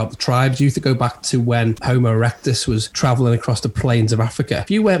episodes about the tribes. You have to go back to when Homo erectus was traveling across the plains of Africa.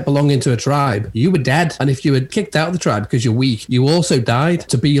 If you weren't belonging to a tribe, you were dead. And if you were kicked out of the tribe because you're weak, you also died.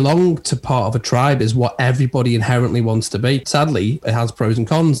 To belong to part of a tribe is what everybody inherently wants to be. Sadly, it has pros and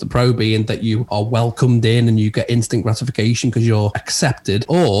cons. The pro being that you are welcomed in and you get instant gratification because you're accepted,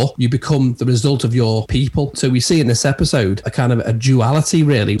 or you become the result of your people. So we see in this episode a kind of a duality,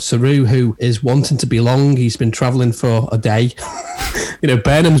 really. Saru, who is wanting to belong, he's been traveling for a day. You know,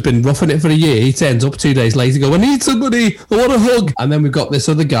 Burnham's been roughing it for a year. He turns up 2 days later, go, I need somebody, I want a hug. And then we've got this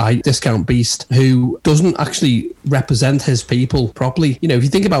other guy, Discount Beast, who doesn't actually represent his people properly. You know, if you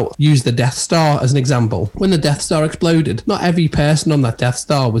think about, use the Death Star as an example. When the Death Star exploded, not every person on that Death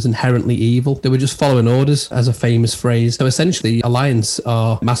Star was inherently evil. They were just following orders, as a famous phrase. So essentially, Alliance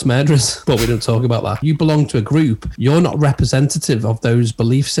are mass murderers, but we don't talk about that. You belong to a group. You're not representative of those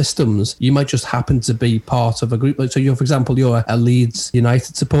belief systems. You might just happen to be part of a group. So you're, for example, you're a Leeds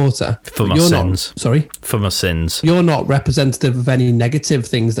United supporter. For my sins. Sorry? For my sins. You're not representative of any negative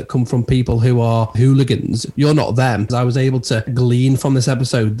things that come from people who are hooligans. You're not them. I was able to glean from this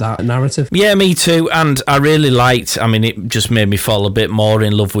episode that narrative. Yeah, me too. And I really liked, I mean, it just made me fall a bit more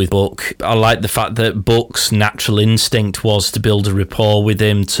in love with Buck. I liked the fact that Buck's natural instinct was to build a rapport with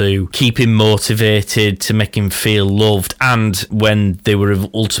him, to keep him motivated, to make him feel loved. And when they were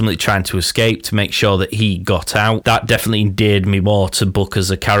ultimately trying to escape, to make sure that he got out. That definitely endeared me more to Buck as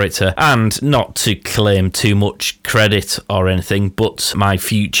a character. And not to claim too much credit or anything, but my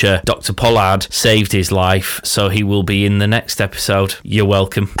future Dr. Pollard saved his life, so he will be in the next episode. You're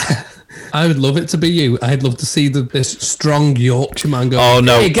welcome. I would love it to be you. I'd love to see this strong Yorkshire man go. Oh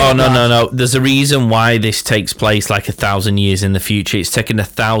no! Hey, No! There's a reason why this takes place like 1,000 years in the future. It's taken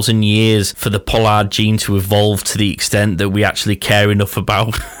 1,000 years for the pollard gene to evolve to the extent that we actually care enough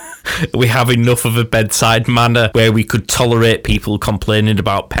about. We have enough of a bedside manner where we could tolerate people complaining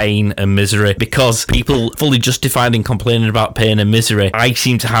about pain and misery, because people fully justified in complaining about pain and misery. I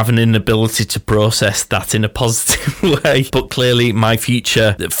seem to have an inability to process that in a positive way, but clearly my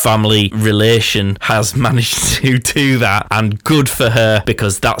future family relation has managed to do that, and good for her,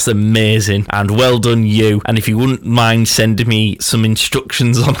 because that's amazing, and well done you. And if you wouldn't mind sending me some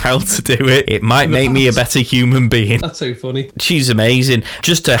instructions on how to do it, it might make me a better human being. That's so funny. She's amazing.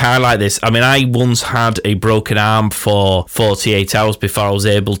 Just to highlight this, I mean, I once had a broken arm for 48 hours before I was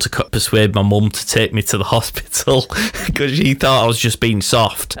able to persuade my mum to take me to the hospital because she thought I was just being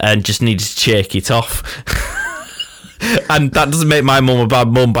soft and just needed to shake it off. And that doesn't make my mum a bad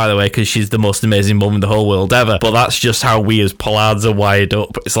mum, by the way, because she's the most amazing mum in the whole world ever. But that's just how we as pollards are wired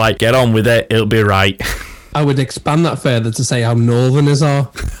up. It's like, get on with it, it'll be right. I would expand that further to say how northerners are.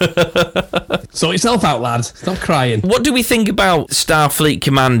 Sort yourself out, lad. Stop crying. What do we think about Starfleet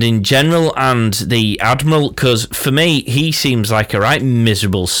Command in general and the Admiral? Because for me, he seems like a right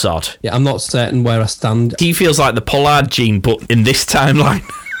miserable sod. Yeah, I'm not certain where I stand. He feels like the pollard gene, but in this timeline.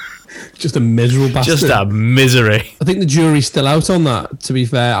 Just a miserable bastard. Just a misery. I think the jury's still out on that, to be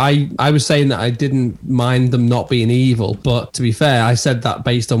fair. I was saying that I didn't mind them not being evil, but to be fair, I said that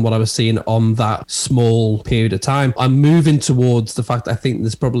based on what I was seeing on that small period of time. I'm moving towards the fact that I think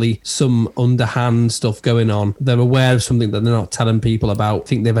there's probably some underhand stuff going on. They're aware of something that they're not telling people about. I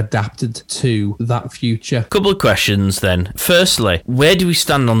think they've adapted to that future. Couple of questions then. Firstly, where do we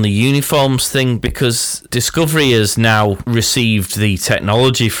stand on the uniforms thing? Because Discovery has now received the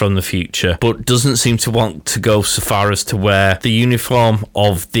technology from the future, but doesn't seem to want to go so far as to wear the uniform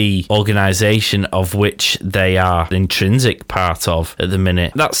of the organisation of which they are an intrinsic part of at the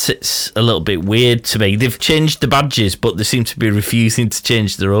minute. That sits a little bit weird to me. They've changed the badges, but they seem to be refusing to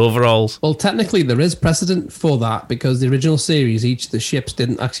change their overalls. Well, technically there is precedent for that, because the original series, each of the ships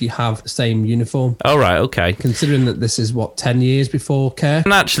didn't actually have the same uniform. Oh, right, okay. Considering that this is, 10 years before Care?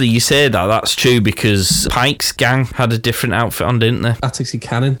 And actually, you say that's true, because Pike's gang had a different outfit on, didn't they? That's actually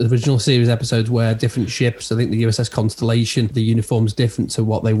canon. The original series episodes were different ships. I think the USS Constellation, the uniform's different to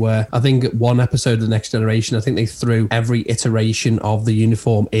what they were. I think one episode of The Next Generation, I think they threw every iteration of the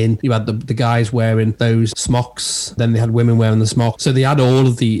uniform in. You had the guys wearing those smocks, then they had women wearing the smocks. So they had all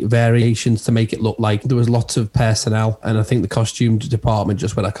of the variations to make it look like there was lots of personnel. And I think the costume department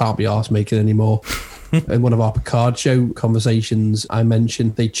just went, I can't be arsed making any more. In one of our Picard show conversations, I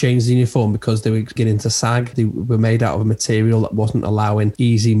mentioned they changed the uniform because they were getting to sag. They were made out of a material that wasn't allowing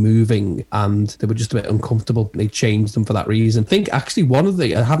easy moving, and they were just a bit uncomfortable. They changed them for that reason. I think actually one of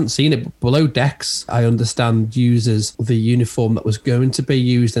I haven't seen it, but Below Decks, I understand, uses the uniform that was going to be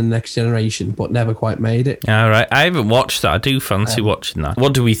used in the Next Generation, but never quite made it. All right. I haven't watched that. I do fancy watching that.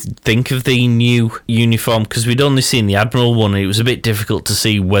 What do we think of the new uniform? Because we'd only seen the Admiral one, and it was a bit difficult to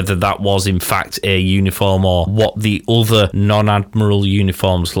see whether that was in fact a uniform or what the other non-Admiral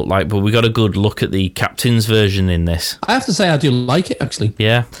uniforms look like, but we got a good look at the Captain's version in this. I have to say I do like it, actually.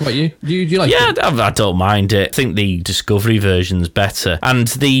 Yeah. What about you? Do you like it? Yeah, I don't mind it. I think the Discovery version's better. And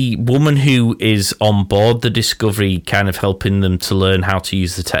the woman who is on board the Discovery, kind of helping them to learn how to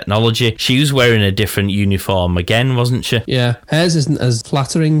use the technology, she was wearing a different uniform again, wasn't she? Yeah. Hers isn't as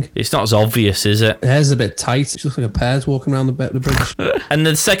flattering. It's not as obvious, is it? Hers is a bit tight. She looks like a pear's walking around the bridge. And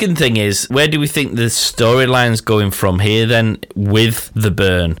the second thing is, where do we think the storyline's going from here then with the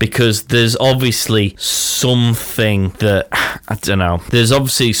burn? Because there's obviously something that, I don't know, there's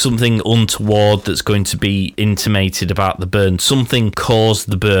obviously something untoward that's going to be intimated about the burn. Something caused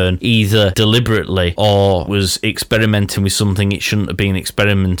the burn, either deliberately or was experimenting with something it shouldn't have been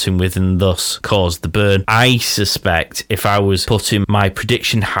experimenting with, and thus caused the burn. I suspect, if I was putting my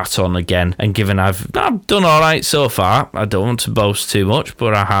prediction hat on again, and given I've done all right so far, I don't want to boast too much,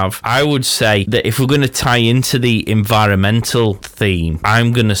 but I would say that if we're going to tie into the environmental theme,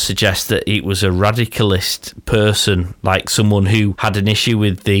 I'm going to suggest that it was a radicalist person, like someone who had an issue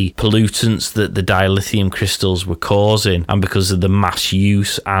with the pollutants that the dilithium crystals were causing, and because of the mass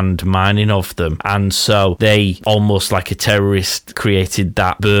use and mining of them, and so they, almost like a terrorist, created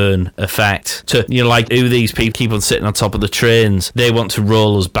that burn effect to, like, who these people keep on sitting on top of the trains. They want to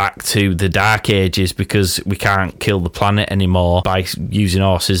roll us back to the Dark Ages because we can't kill the planet anymore by using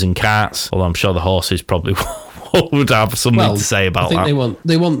horses and carts, although I'm sure the horses probably would have something to say about I think that.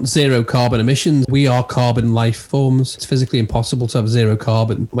 they want zero carbon emissions. We are carbon life forms. It's physically impossible to have zero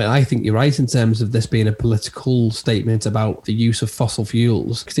carbon. I mean, I think you're right in terms of this being a political statement about the use of fossil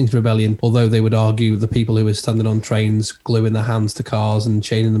fuels. Extinction Rebellion, although they would argue the people who were standing on trains, gluing their hands to cars and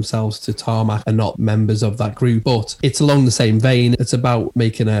chaining themselves to tarmac are not members of that group. But it's along the same vein. It's about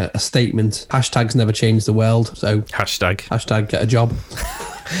making a statement. Hashtags never change the world. So hashtag get a job.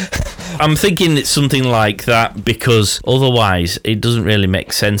 I'm thinking it's something like that because otherwise it doesn't really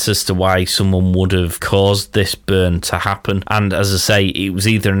make sense as to why someone would have caused this burn to happen. And as I say, it was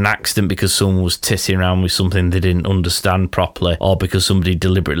either an accident because someone was titting around with something they didn't understand properly, or because somebody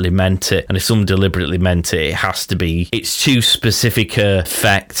deliberately meant it. And if someone deliberately meant it, it has to be, it's too specific a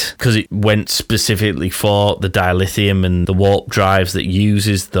effect because it went specifically for the dilithium and the warp drives that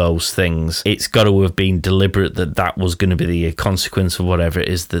uses those things. It's got to have been deliberate that was going to be the consequence of whatever it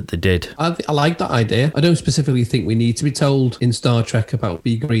is that they did. I like that idea. I don't specifically think we need to be told in Star Trek about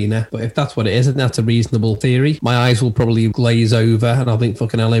be greener, but if that's what it is, I think that's a reasonable theory. My eyes will probably glaze over and I'll think,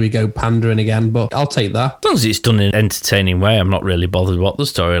 fucking hell, here we go, pandering again, but I'll take that. As long as it's done in an entertaining way, I'm not really bothered what the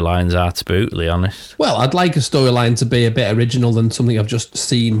storylines are, to be brutally honest. Well, I'd like a storyline to be a bit original than something I've just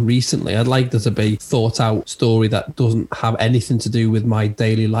seen recently. I'd like there to be thought out story that doesn't have anything to do with my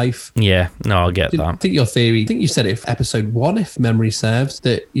daily life. Yeah, no, I get that. I think your theory, I think you said it for episode 1, if memory serves,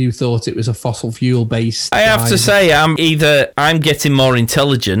 that you thought it was a fossil fuel based. I have to say, I'm getting more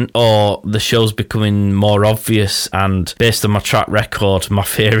intelligent or the show's becoming more obvious, and based on my track record, my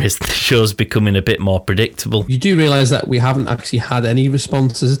fear is the show's becoming a bit more predictable. You do realise that we haven't actually had any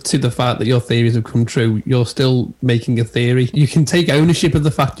responses to the fact that your theories have come true. You're still making a theory. You can take ownership of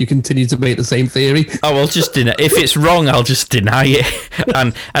the fact you continue to make the same theory. Oh, I'll just deny. If it's wrong, I'll just deny it.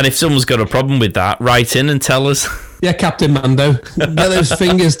 and if someone's got a problem with that, write in and tell us. Yeah, Captain Mando. Get those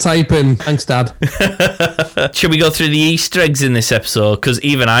fingers typing. Thanks, Dad. Shall we go through the Easter eggs in this episode? Because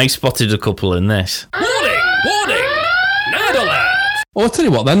even I spotted a couple in this. Warning! Nerd alert! Well, I'll tell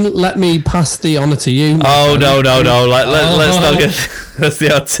you what then. Let me pass the honour to you. Oh, no. Let's not get...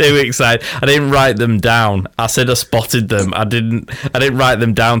 They are too excited. I didn't write them down. I said I spotted them. I didn't write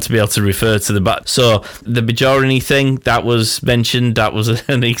them down to be able to refer to them. But so the Bajorani thing that was mentioned, that was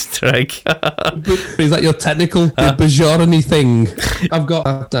an Easter egg. Is that your technical the Bajorani thing? I've got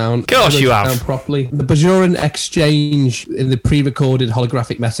that down. Of course you have. Down properly. The Bajoran exchange in the pre-recorded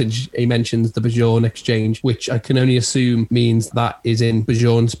holographic message. He mentions the Bajoran exchange, which I can only assume means that is in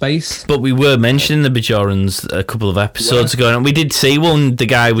Bajoran space. But we were mentioning the Bajorans a couple of episodes ago, and we did see one. The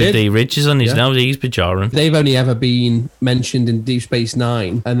guy with the ridges on his nose, he's Bajoran. They've only ever been mentioned in Deep Space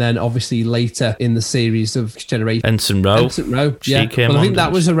Nine, and then obviously later in the series of Generation. Ensign Rowe. Yeah. Well, I think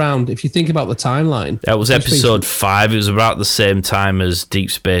that was around, if you think about the timeline. That was episode 5. It was about the same time as Deep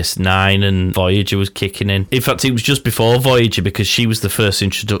Space Nine and Voyager was kicking in. In fact, it was just before Voyager because she was the first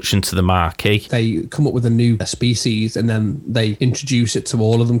introduction to the Maquis. They come up with a new species and then they introduce it to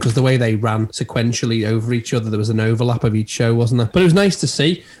all of them because the way they ran sequentially over each other, there was an overlap of each show, wasn't there? But it was nice to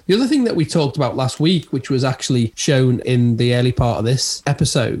see. The other thing that we talked about last week, which was actually shown in the early part of this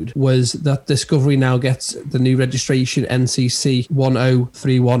episode, was that Discovery now gets the new registration NCC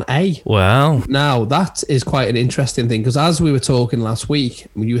 1031A. Wow. Now, that is quite an interesting thing because as we were talking last week,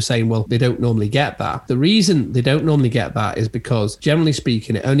 you were saying, well, they don't normally get that. The reason they don't normally get that is because, generally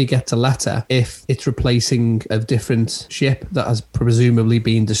speaking, it only gets a letter if it's replacing a different ship that has presumably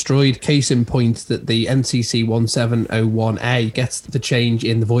been destroyed. Case in point that the NCC 1701A gets the change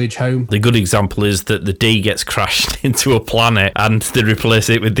in the voyage home. The good example is that the D gets crashed into a planet and they replace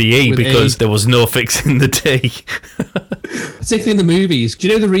it with the E because there was no fixing the D. Particularly in the movies. Do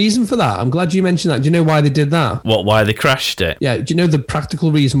you know the reason for that? I'm glad you mentioned that. Do you know why they did that? Why they crashed it? Yeah, do you know the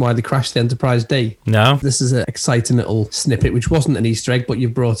practical reason why they crashed the Enterprise D? No. This is an exciting little snippet, which wasn't an Easter egg, but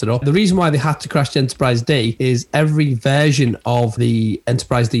you've brought it up. The reason why they had to crash the Enterprise D is every version of the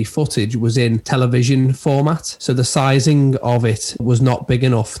Enterprise D footage was in television format. So the sizing of it was not big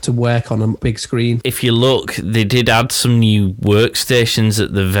enough to work on a big screen. If you look, they did add some new workstations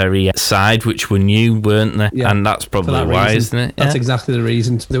at the very side, which were new, weren't they? Yeah. And that's probably why, isn't it? That's exactly the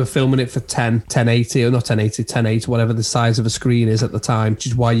reason. They were filming it for 1080, or not 1080, 1080, whatever the size of a screen is at the time, which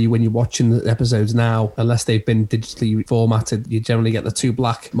is why when you're watching the episodes now, unless they've been digitally formatted, you generally get the 2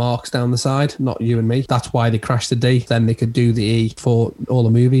 black marks down the side, not you and me. That's why they crashed the D. Then they could do the E for all the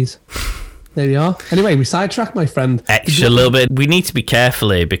movies. There you are. Anyway, we sidetracked, my friend. Extra little bit. We need to be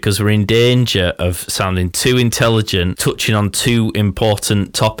careful here because we're in danger of sounding too intelligent, touching on too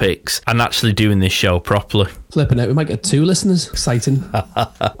important topics, and actually doing this show properly. Flipping out, we might get 2 listeners. Exciting.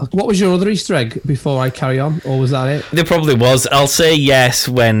 What was your other Easter egg before I carry on, or was that it? There probably was. I'll say yes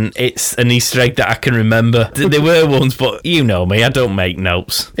when it's an Easter egg that I can remember. There were ones, but you know me, I don't make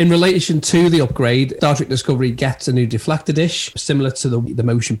notes. In relation to the upgrade, Star Trek Discovery gets a new deflector dish, similar to the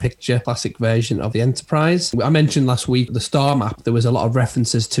motion picture classic version of the Enterprise. I mentioned last week the star map. There was a lot of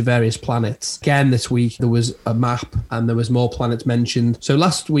references to various planets. Again, this week there was a map and there was more planets mentioned. So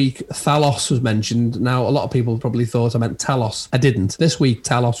last week, Thalos was mentioned. Now, a lot of people probably thought I meant Talos. I didn't. This week,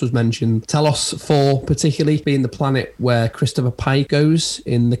 Talos was mentioned. Talos 4 particularly being the planet where Christopher Pike goes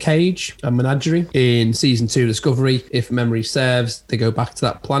in the cage and Menagerie. In season 2 Discovery, if memory serves, they go back to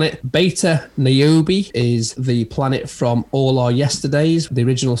that planet. Beta Niobe is the planet from All Our Yesterdays, the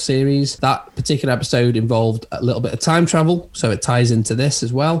original series. That particular episode involved a little bit of time travel, so it ties into this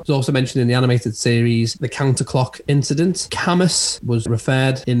as well. It's also mentioned in the animated series, the counterclock incident. Camus was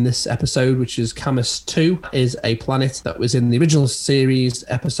referred in this episode, which is Camus 2, is a planet that was in the original series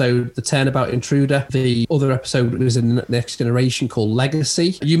episode, The Turnabout Intruder. The other episode was in the Next Generation called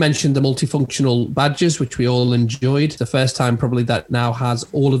Legacy. You mentioned the multifunctional badges, which we all enjoyed. The first time probably that now has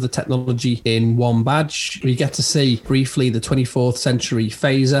all of the technology in one badge. We get to see briefly the 24th century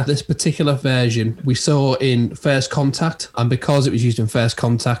phaser. This particular version we saw in First Contact, and because it was used in First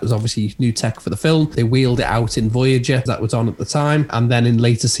Contact, it was obviously new tech for the film. They wheeled it out in Voyager, that was on at the time, and then in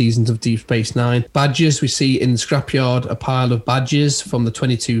later seasons of Deep Space Nine. Badges, we see in the scrapyard a pile of badges from the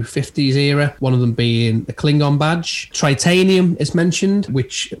 2250s era, one of them being a Klingon badge. Tritanium is mentioned,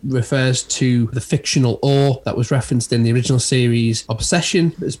 which refers to the fictional ore that was referenced in the original series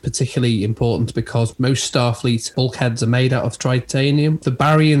Obsession. It's particularly important because most Starfleet bulkheads are made out of tritanium. The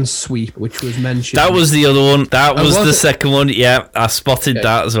Barian sweep, which was mentioned. That was the other one. That was the second one. Yeah, I spotted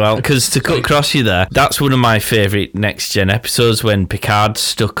that as well. Because to cut across you there, that's one of my favourite Next Gen episodes when Picard's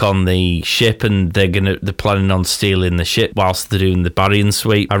stuck on the ship and they're planning on stealing the ship whilst they're doing the Barian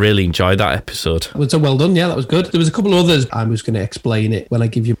sweep. I really enjoyed that episode. So well done. Yeah, that was good. There was a couple others. I was going to explain it when I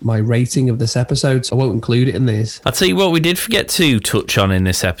give you my rating of this episode, so I won't include it in this. I'll tell you what we did forget to touch on in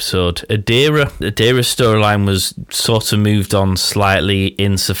this episode. Adira. Adira's storyline was sort of moved on slightly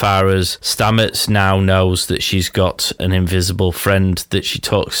insofar as Stamets now knows that she's got an invisible friend that she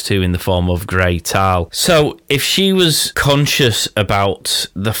talks to in the form of Grey Tal. So if she was conscious about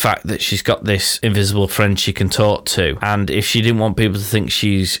the fact that she's got this invisible friend she can talk to, and if she didn't want people to think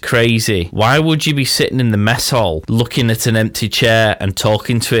she's crazy, why would you be sitting in the mess hall looking at an empty chair and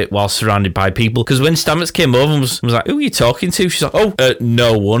talking to it while surrounded by people? Because when Stamets came over and was like, who are you talking to? She's like,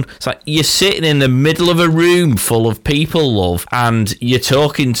 no one. It's like, you're sitting in the middle of a room full of people, love, and you're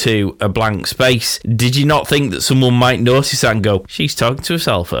talking to a blank space. Did you not think that someone might notice that and go, she's talking to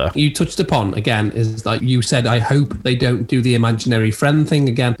herself here? You touched upon, again, is like you said, I hope they don't do the imaginary friend thing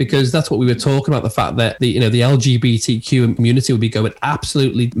again, because that's what we were talking about, the fact that the LGBTQ community would be going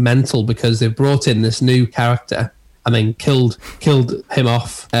absolutely mental because they've brought in this new character and then killed him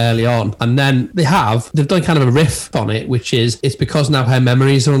off early on. And then they've done kind of a riff on it, which is it's because now her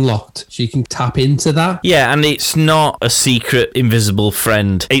memories are unlocked. She can tap into that. Yeah, and it's not a secret invisible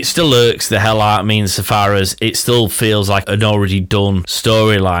friend. It still irks the hell out of me insofar as it still feels like an already done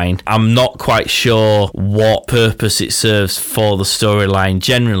storyline. I'm not quite sure what purpose it serves for the storyline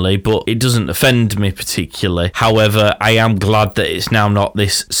generally, but it doesn't offend me particularly. However, I am glad that it's now not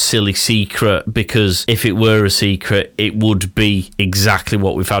this silly secret, because if it were a secret, it would be exactly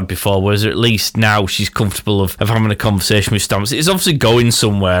what we've had before, whereas at least now she's comfortable of having a conversation with Stamets. It's obviously going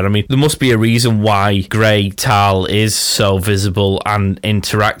somewhere. I mean, there must be a reason why Grey Tal is so visible and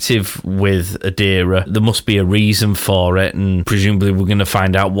interactive with Adira. There must be a reason for it, and presumably we're going to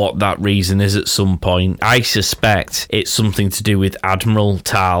find out what that reason is at some point. I suspect it's something to do with Admiral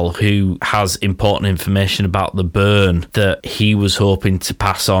Tal, who has important information about the burn that he was hoping to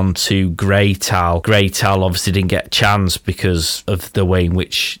pass on to Grey Tal. Grey Tal obviously didn't get a chance because of the way in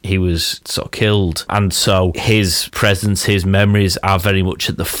which he was sort of killed, and so his presence, his memories are very much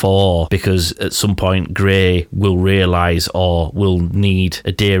at the fore, because at some point Grey will realise or will need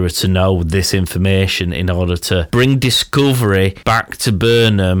Adira to know this information in order to bring Discovery back to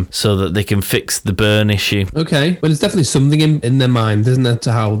Burnham so that they can fix the burn issue. Okay, well, there's definitely something in their mind, isn't there,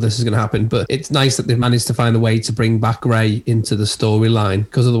 to how this is going to happen, but it's nice that they've managed to find a way to bring back Grey into the storyline,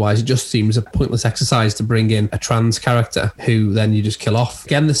 because otherwise it just seems a pointless exercise to bring in a trans character who then you just kill off.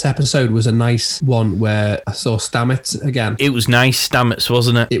 Again, this episode was a nice one where I saw Stamets again. It was nice Stamets,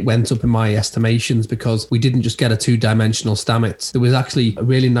 wasn't it? It went up in my estimations because we didn't just get a two-dimensional Stamets. There was actually a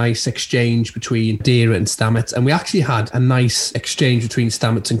really nice exchange between Adira and Stamets, and we actually had a nice exchange between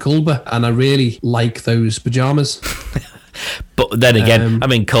Stamets and Culber, and I really like those pajamas. But then again, I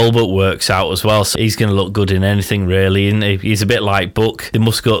mean, Colbert works out as well, so he's going to look good in anything, really. And he's a bit like Buck. They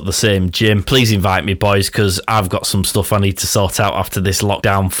must go to the same gym. Please invite me, boys, because I've got some stuff I need to sort out after this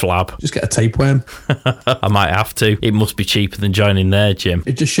lockdown flab. Just get a tapeworm. I might have to. It must be cheaper than joining their gym.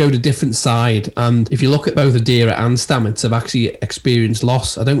 It just showed a different side. And if you look at both Adira and Stamets have actually experienced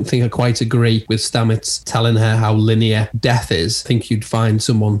loss. I don't think I quite agree with Stamets telling her how linear death is. I think you'd find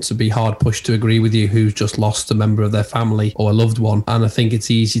someone to be hard pushed to agree with you who's just lost a member of their family or a loved one. And I think it's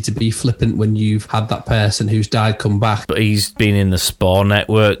easy to be flippant when you've had that person who's died come back. But he's been in the Spore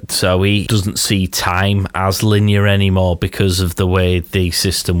network, so he doesn't see time as linear anymore because of the way the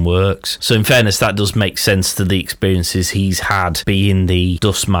system works. So in fairness, that does make sense to the experiences he's had being the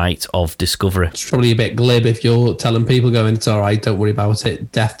dust mite of Discovery. It's probably a bit glib if you're telling people going, it's all right, don't worry about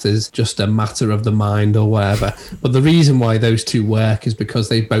it. Death is just a matter of the mind or whatever. But the reason why those two work is because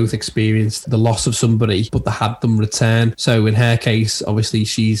they both experienced the loss of somebody, but they had them return. So in her case, obviously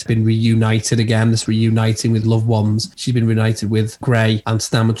she's been reunited again. This reuniting with loved ones. She's been reunited with Gray, and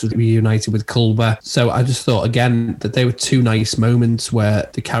Stamets was reunited with Culber. So I just thought again that they were two nice moments where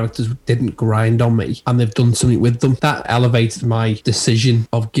the characters didn't grind on me and they've done something with them. That elevated my decision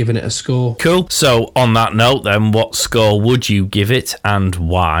of giving it a score. Cool. So on that note then, what score would you give it and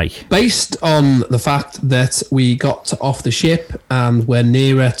why? Based on the fact that we got off the ship and we're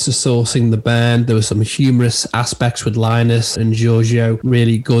nearer to sourcing the burn, there were some humorous aspects with Linus and Giorgio,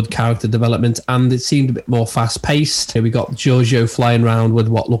 really good character development, and it seemed a bit more fast paced. We got Giorgio flying around with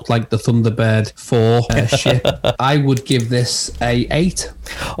what looked like the Thunderbird 4 ship. I would give this a 8.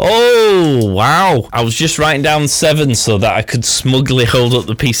 Oh, wow. I was just writing down 7 so that I could smugly hold up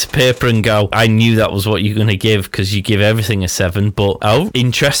the piece of paper and go, I knew that was what you're going to give because you give everything a 7, but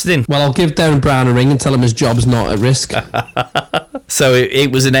interesting. Well, I'll give Darren Brown a ring and tell him his job's not at risk. So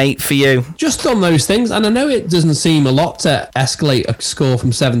it was an 8 for you? Just on those things, and I know it doesn't seem a lot to escalate a score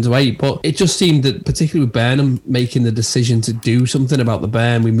from 7 to 8, but it just seemed that, particularly with Burnham making the decision to do something about the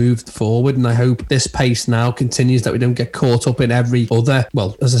burn, we moved forward, and I hope this pace now continues, that we don't get caught up in every other,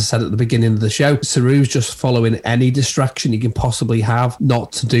 well, as I said at the beginning of the show, Saru's just following any distraction he can possibly have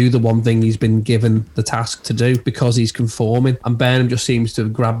not to do the one thing he's been given the task to do because he's conforming, and Burnham just seems to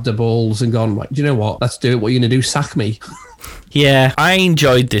have grabbed the balls and gone, right, do you know what, let's do it, what are you going to do, sack me? Yeah, I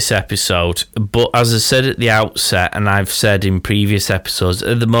enjoyed this episode, but as I said at the outset, and I've said in previous episodes,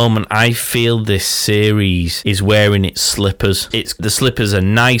 at the moment I feel this series is wearing its slippers. The slippers are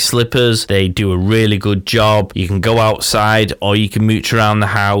nice slippers, they do a really good job. You can go outside or you can mooch around the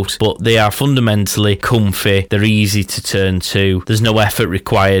house, but they are fundamentally comfy, they're easy to turn to, there's no effort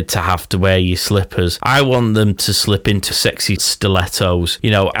required to have to wear your slippers. I want them to slip into sexy stilettos,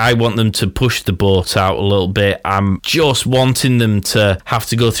 I want them to push the boat out a little bit. I'm just wanting them to have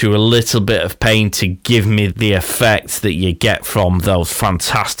to go through a little bit of pain to give me the effect that you get from those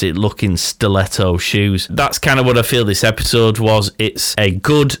fantastic looking stiletto shoes. That's kind of what I feel this episode was. It's a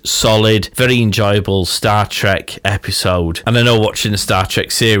good, solid, very enjoyable Star Trek episode. And I know watching a Star Trek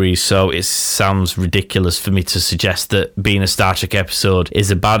series, so it sounds ridiculous for me to suggest that being a Star Trek episode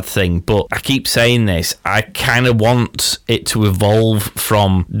is a bad thing, but I keep saying this, I kind of want it to evolve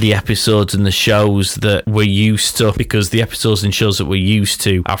from the episodes and the shows that we're used to, because the episodes and shows that we're used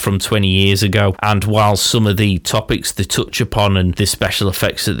to are from 20 years ago, and while some of the topics they touch upon and the special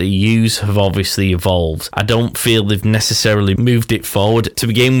effects that they use have obviously evolved, I don't feel they've necessarily moved it forward. To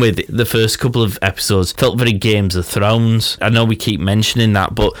begin with, the first couple of episodes felt very Games of Thrones. I know we keep mentioning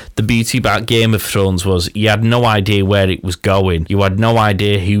that, but the beauty about Game of Thrones was you had no idea where it was going. You had no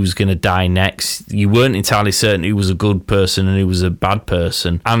idea who was going to die next. You weren't entirely certain who was a good person and who was a bad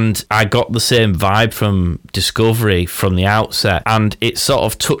person, and I got the same vibe from Discovery from the outset, and it sort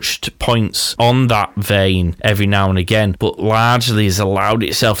of touched points on that vein every now and again, but largely has allowed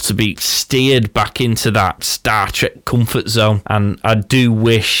itself to be steered back into that Star Trek comfort zone, and I do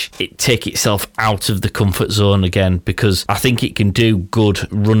wish it take itself out of the comfort zone again, because I think it can do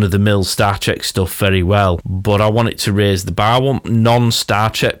good run-of-the-mill Star Trek stuff very well, but I want it to raise the bar. I want non-Star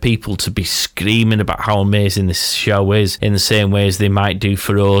Trek people to be screaming about how amazing this show is, in the same way as they might do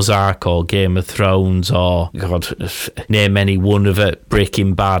for Ozark or Game of Thrones or, God, name any one of it,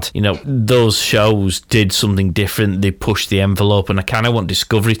 Breaking Bad. Those shows did something different. They pushed the envelope, and I kind of want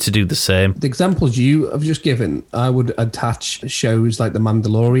Discovery to do the same. The examples you have just given, I would attach shows like The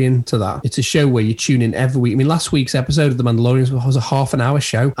Mandalorian to that. It's a show where you tune in every week. I mean, last week's episode of The Mandalorian was a half-an-hour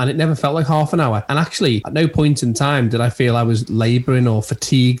show, and it never felt like half an hour. And actually, at no point in time did I feel I was labouring or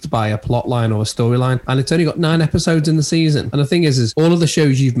fatigued by a plot line or a storyline. And it's only got 9 episodes in the season. And the thing is all of the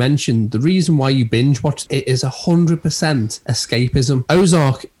shows you've mentioned, the reason why you binge watch it is 100% escapism.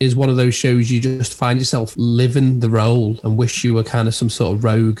 Ozark is one of those shows you just find yourself living the role and wish you were kind of some sort of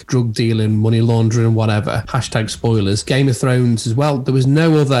rogue, drug dealing, money laundering, whatever. Hashtag spoilers. Game of Thrones as well. There was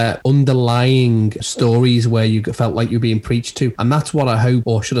no other underlying stories where you felt like you're being preached to. And that's what I hope,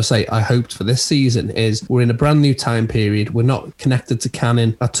 or should I say, I hoped for this season, is we're in a brand new time period. We're not connected to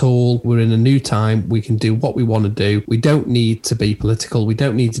canon at all. We're in a new time. We can do what we want to do. We don't need to be political. We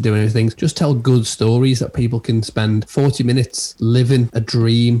don't need to do anything. Just tell good stories that people can spend 40 minutes living a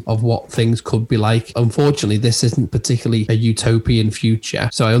dream of what things could be like. Unfortunately, this isn't particularly a utopian future.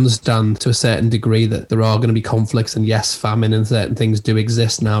 So I understand to a certain degree that there are going to be conflicts, and yes, famine and certain things do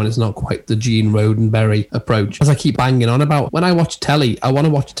exist now, and it's not quite the Gene Roddenberry approach. As I keep banging on about, when I watch telly, I want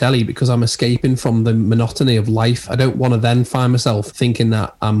to watch telly because I'm escaping from the monotony of life. I don't want to then find myself thinking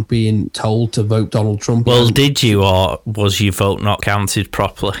that I'm being told to vote Donald Trump. Well, did you, or was your vote not counted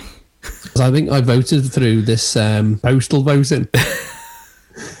properly? I think I voted through this postal voting.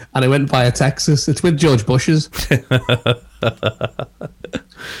 And I went via Texas. It's with George Bush's.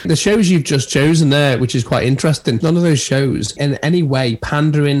 The shows you've just chosen there, which is quite interesting, none of those shows in any way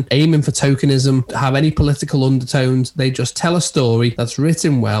pandering, aiming for tokenism, have any political undertones. They just tell a story that's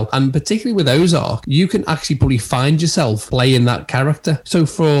written well. And particularly with Ozark, you can actually probably find yourself playing that character. So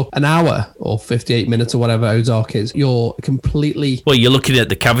for an hour or 58 minutes or whatever Ozark is, you're completely... Well, you're looking at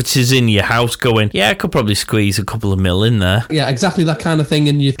the cavities in your house going, yeah, I could probably squeeze a couple of mil in there. Yeah, exactly that kind of thing.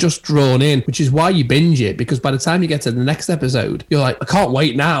 And you've just drawn in, which is why you binge it, because by the time you get to the next episode, you're like, I can't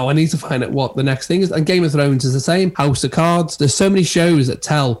wait now. I need to find out what the next thing is. And Game of Thrones is the same. House of Cards. There's so many shows that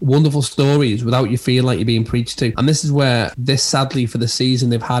tell wonderful stories without you feeling like you're being preached to. And this is where sadly for the season,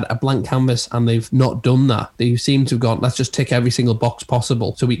 they've had a blank canvas and they've not done that. They seem to have gone, let's just tick every single box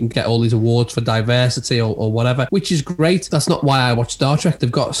possible so we can get all these awards for diversity or whatever, which is great. That's not why I watch Star Trek.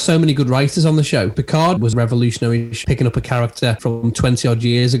 They've got so many good writers on the show. Picard was revolutionary, picking up a character from 20 odd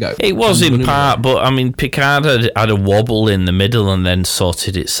years ago. It was in part, but I mean, Picard had a wobble in the middle and then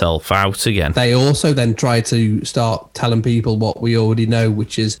sorted itself out again. They also then try to start telling people what we already know,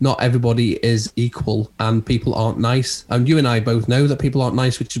 which is not everybody is equal and people aren't nice. And you and I both know that people aren't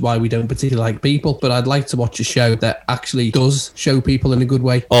nice, which is why we don't particularly like people. But I'd like to watch a show that actually does show people in a good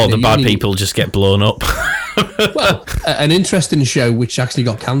way. Or the bad people just get blown up. Well, an interesting show which actually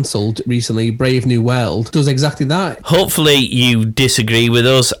got cancelled recently, Brave New World, does exactly that. Hopefully you disagree with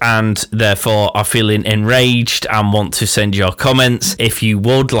us and therefore are feeling enraged and want to send your comments. If you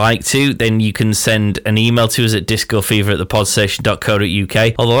would like to, then you can send an email to us at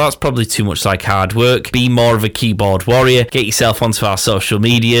discofever@thepodstation.co.uk, although that's probably too much like hard work. Be more of a keyboard warrior. Get yourself onto our social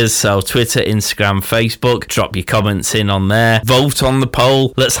medias, so Twitter, Instagram, Facebook. Drop your comments in on there. Vote on the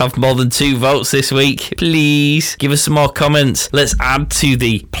poll. Let's have more than 2 votes this week. Please give us some more comments. Let's add to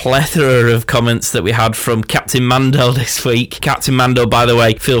the plethora of comments that we had from Captain Mando this week. Captain Mando, by the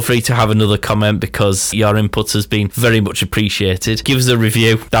way, feel free to have another comment because your input has been very much appreciated. Give us a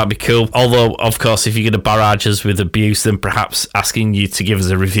review. That'd be cool. Although, of course, if you're going to barrage us with abuse, then perhaps asking you to give us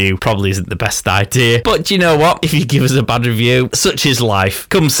a review probably isn't the best idea. But you know what? If you give us a bad review, such is life.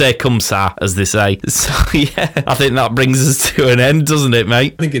 Come say, come sa, as they say. So, yeah, I think that brings us to an end, doesn't it,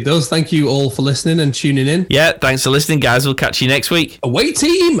 mate? I think it does. Thank you all for listening and tuning in. Yeah, thanks for listening, guys. We'll catch you next week. Away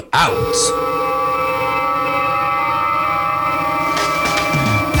team out.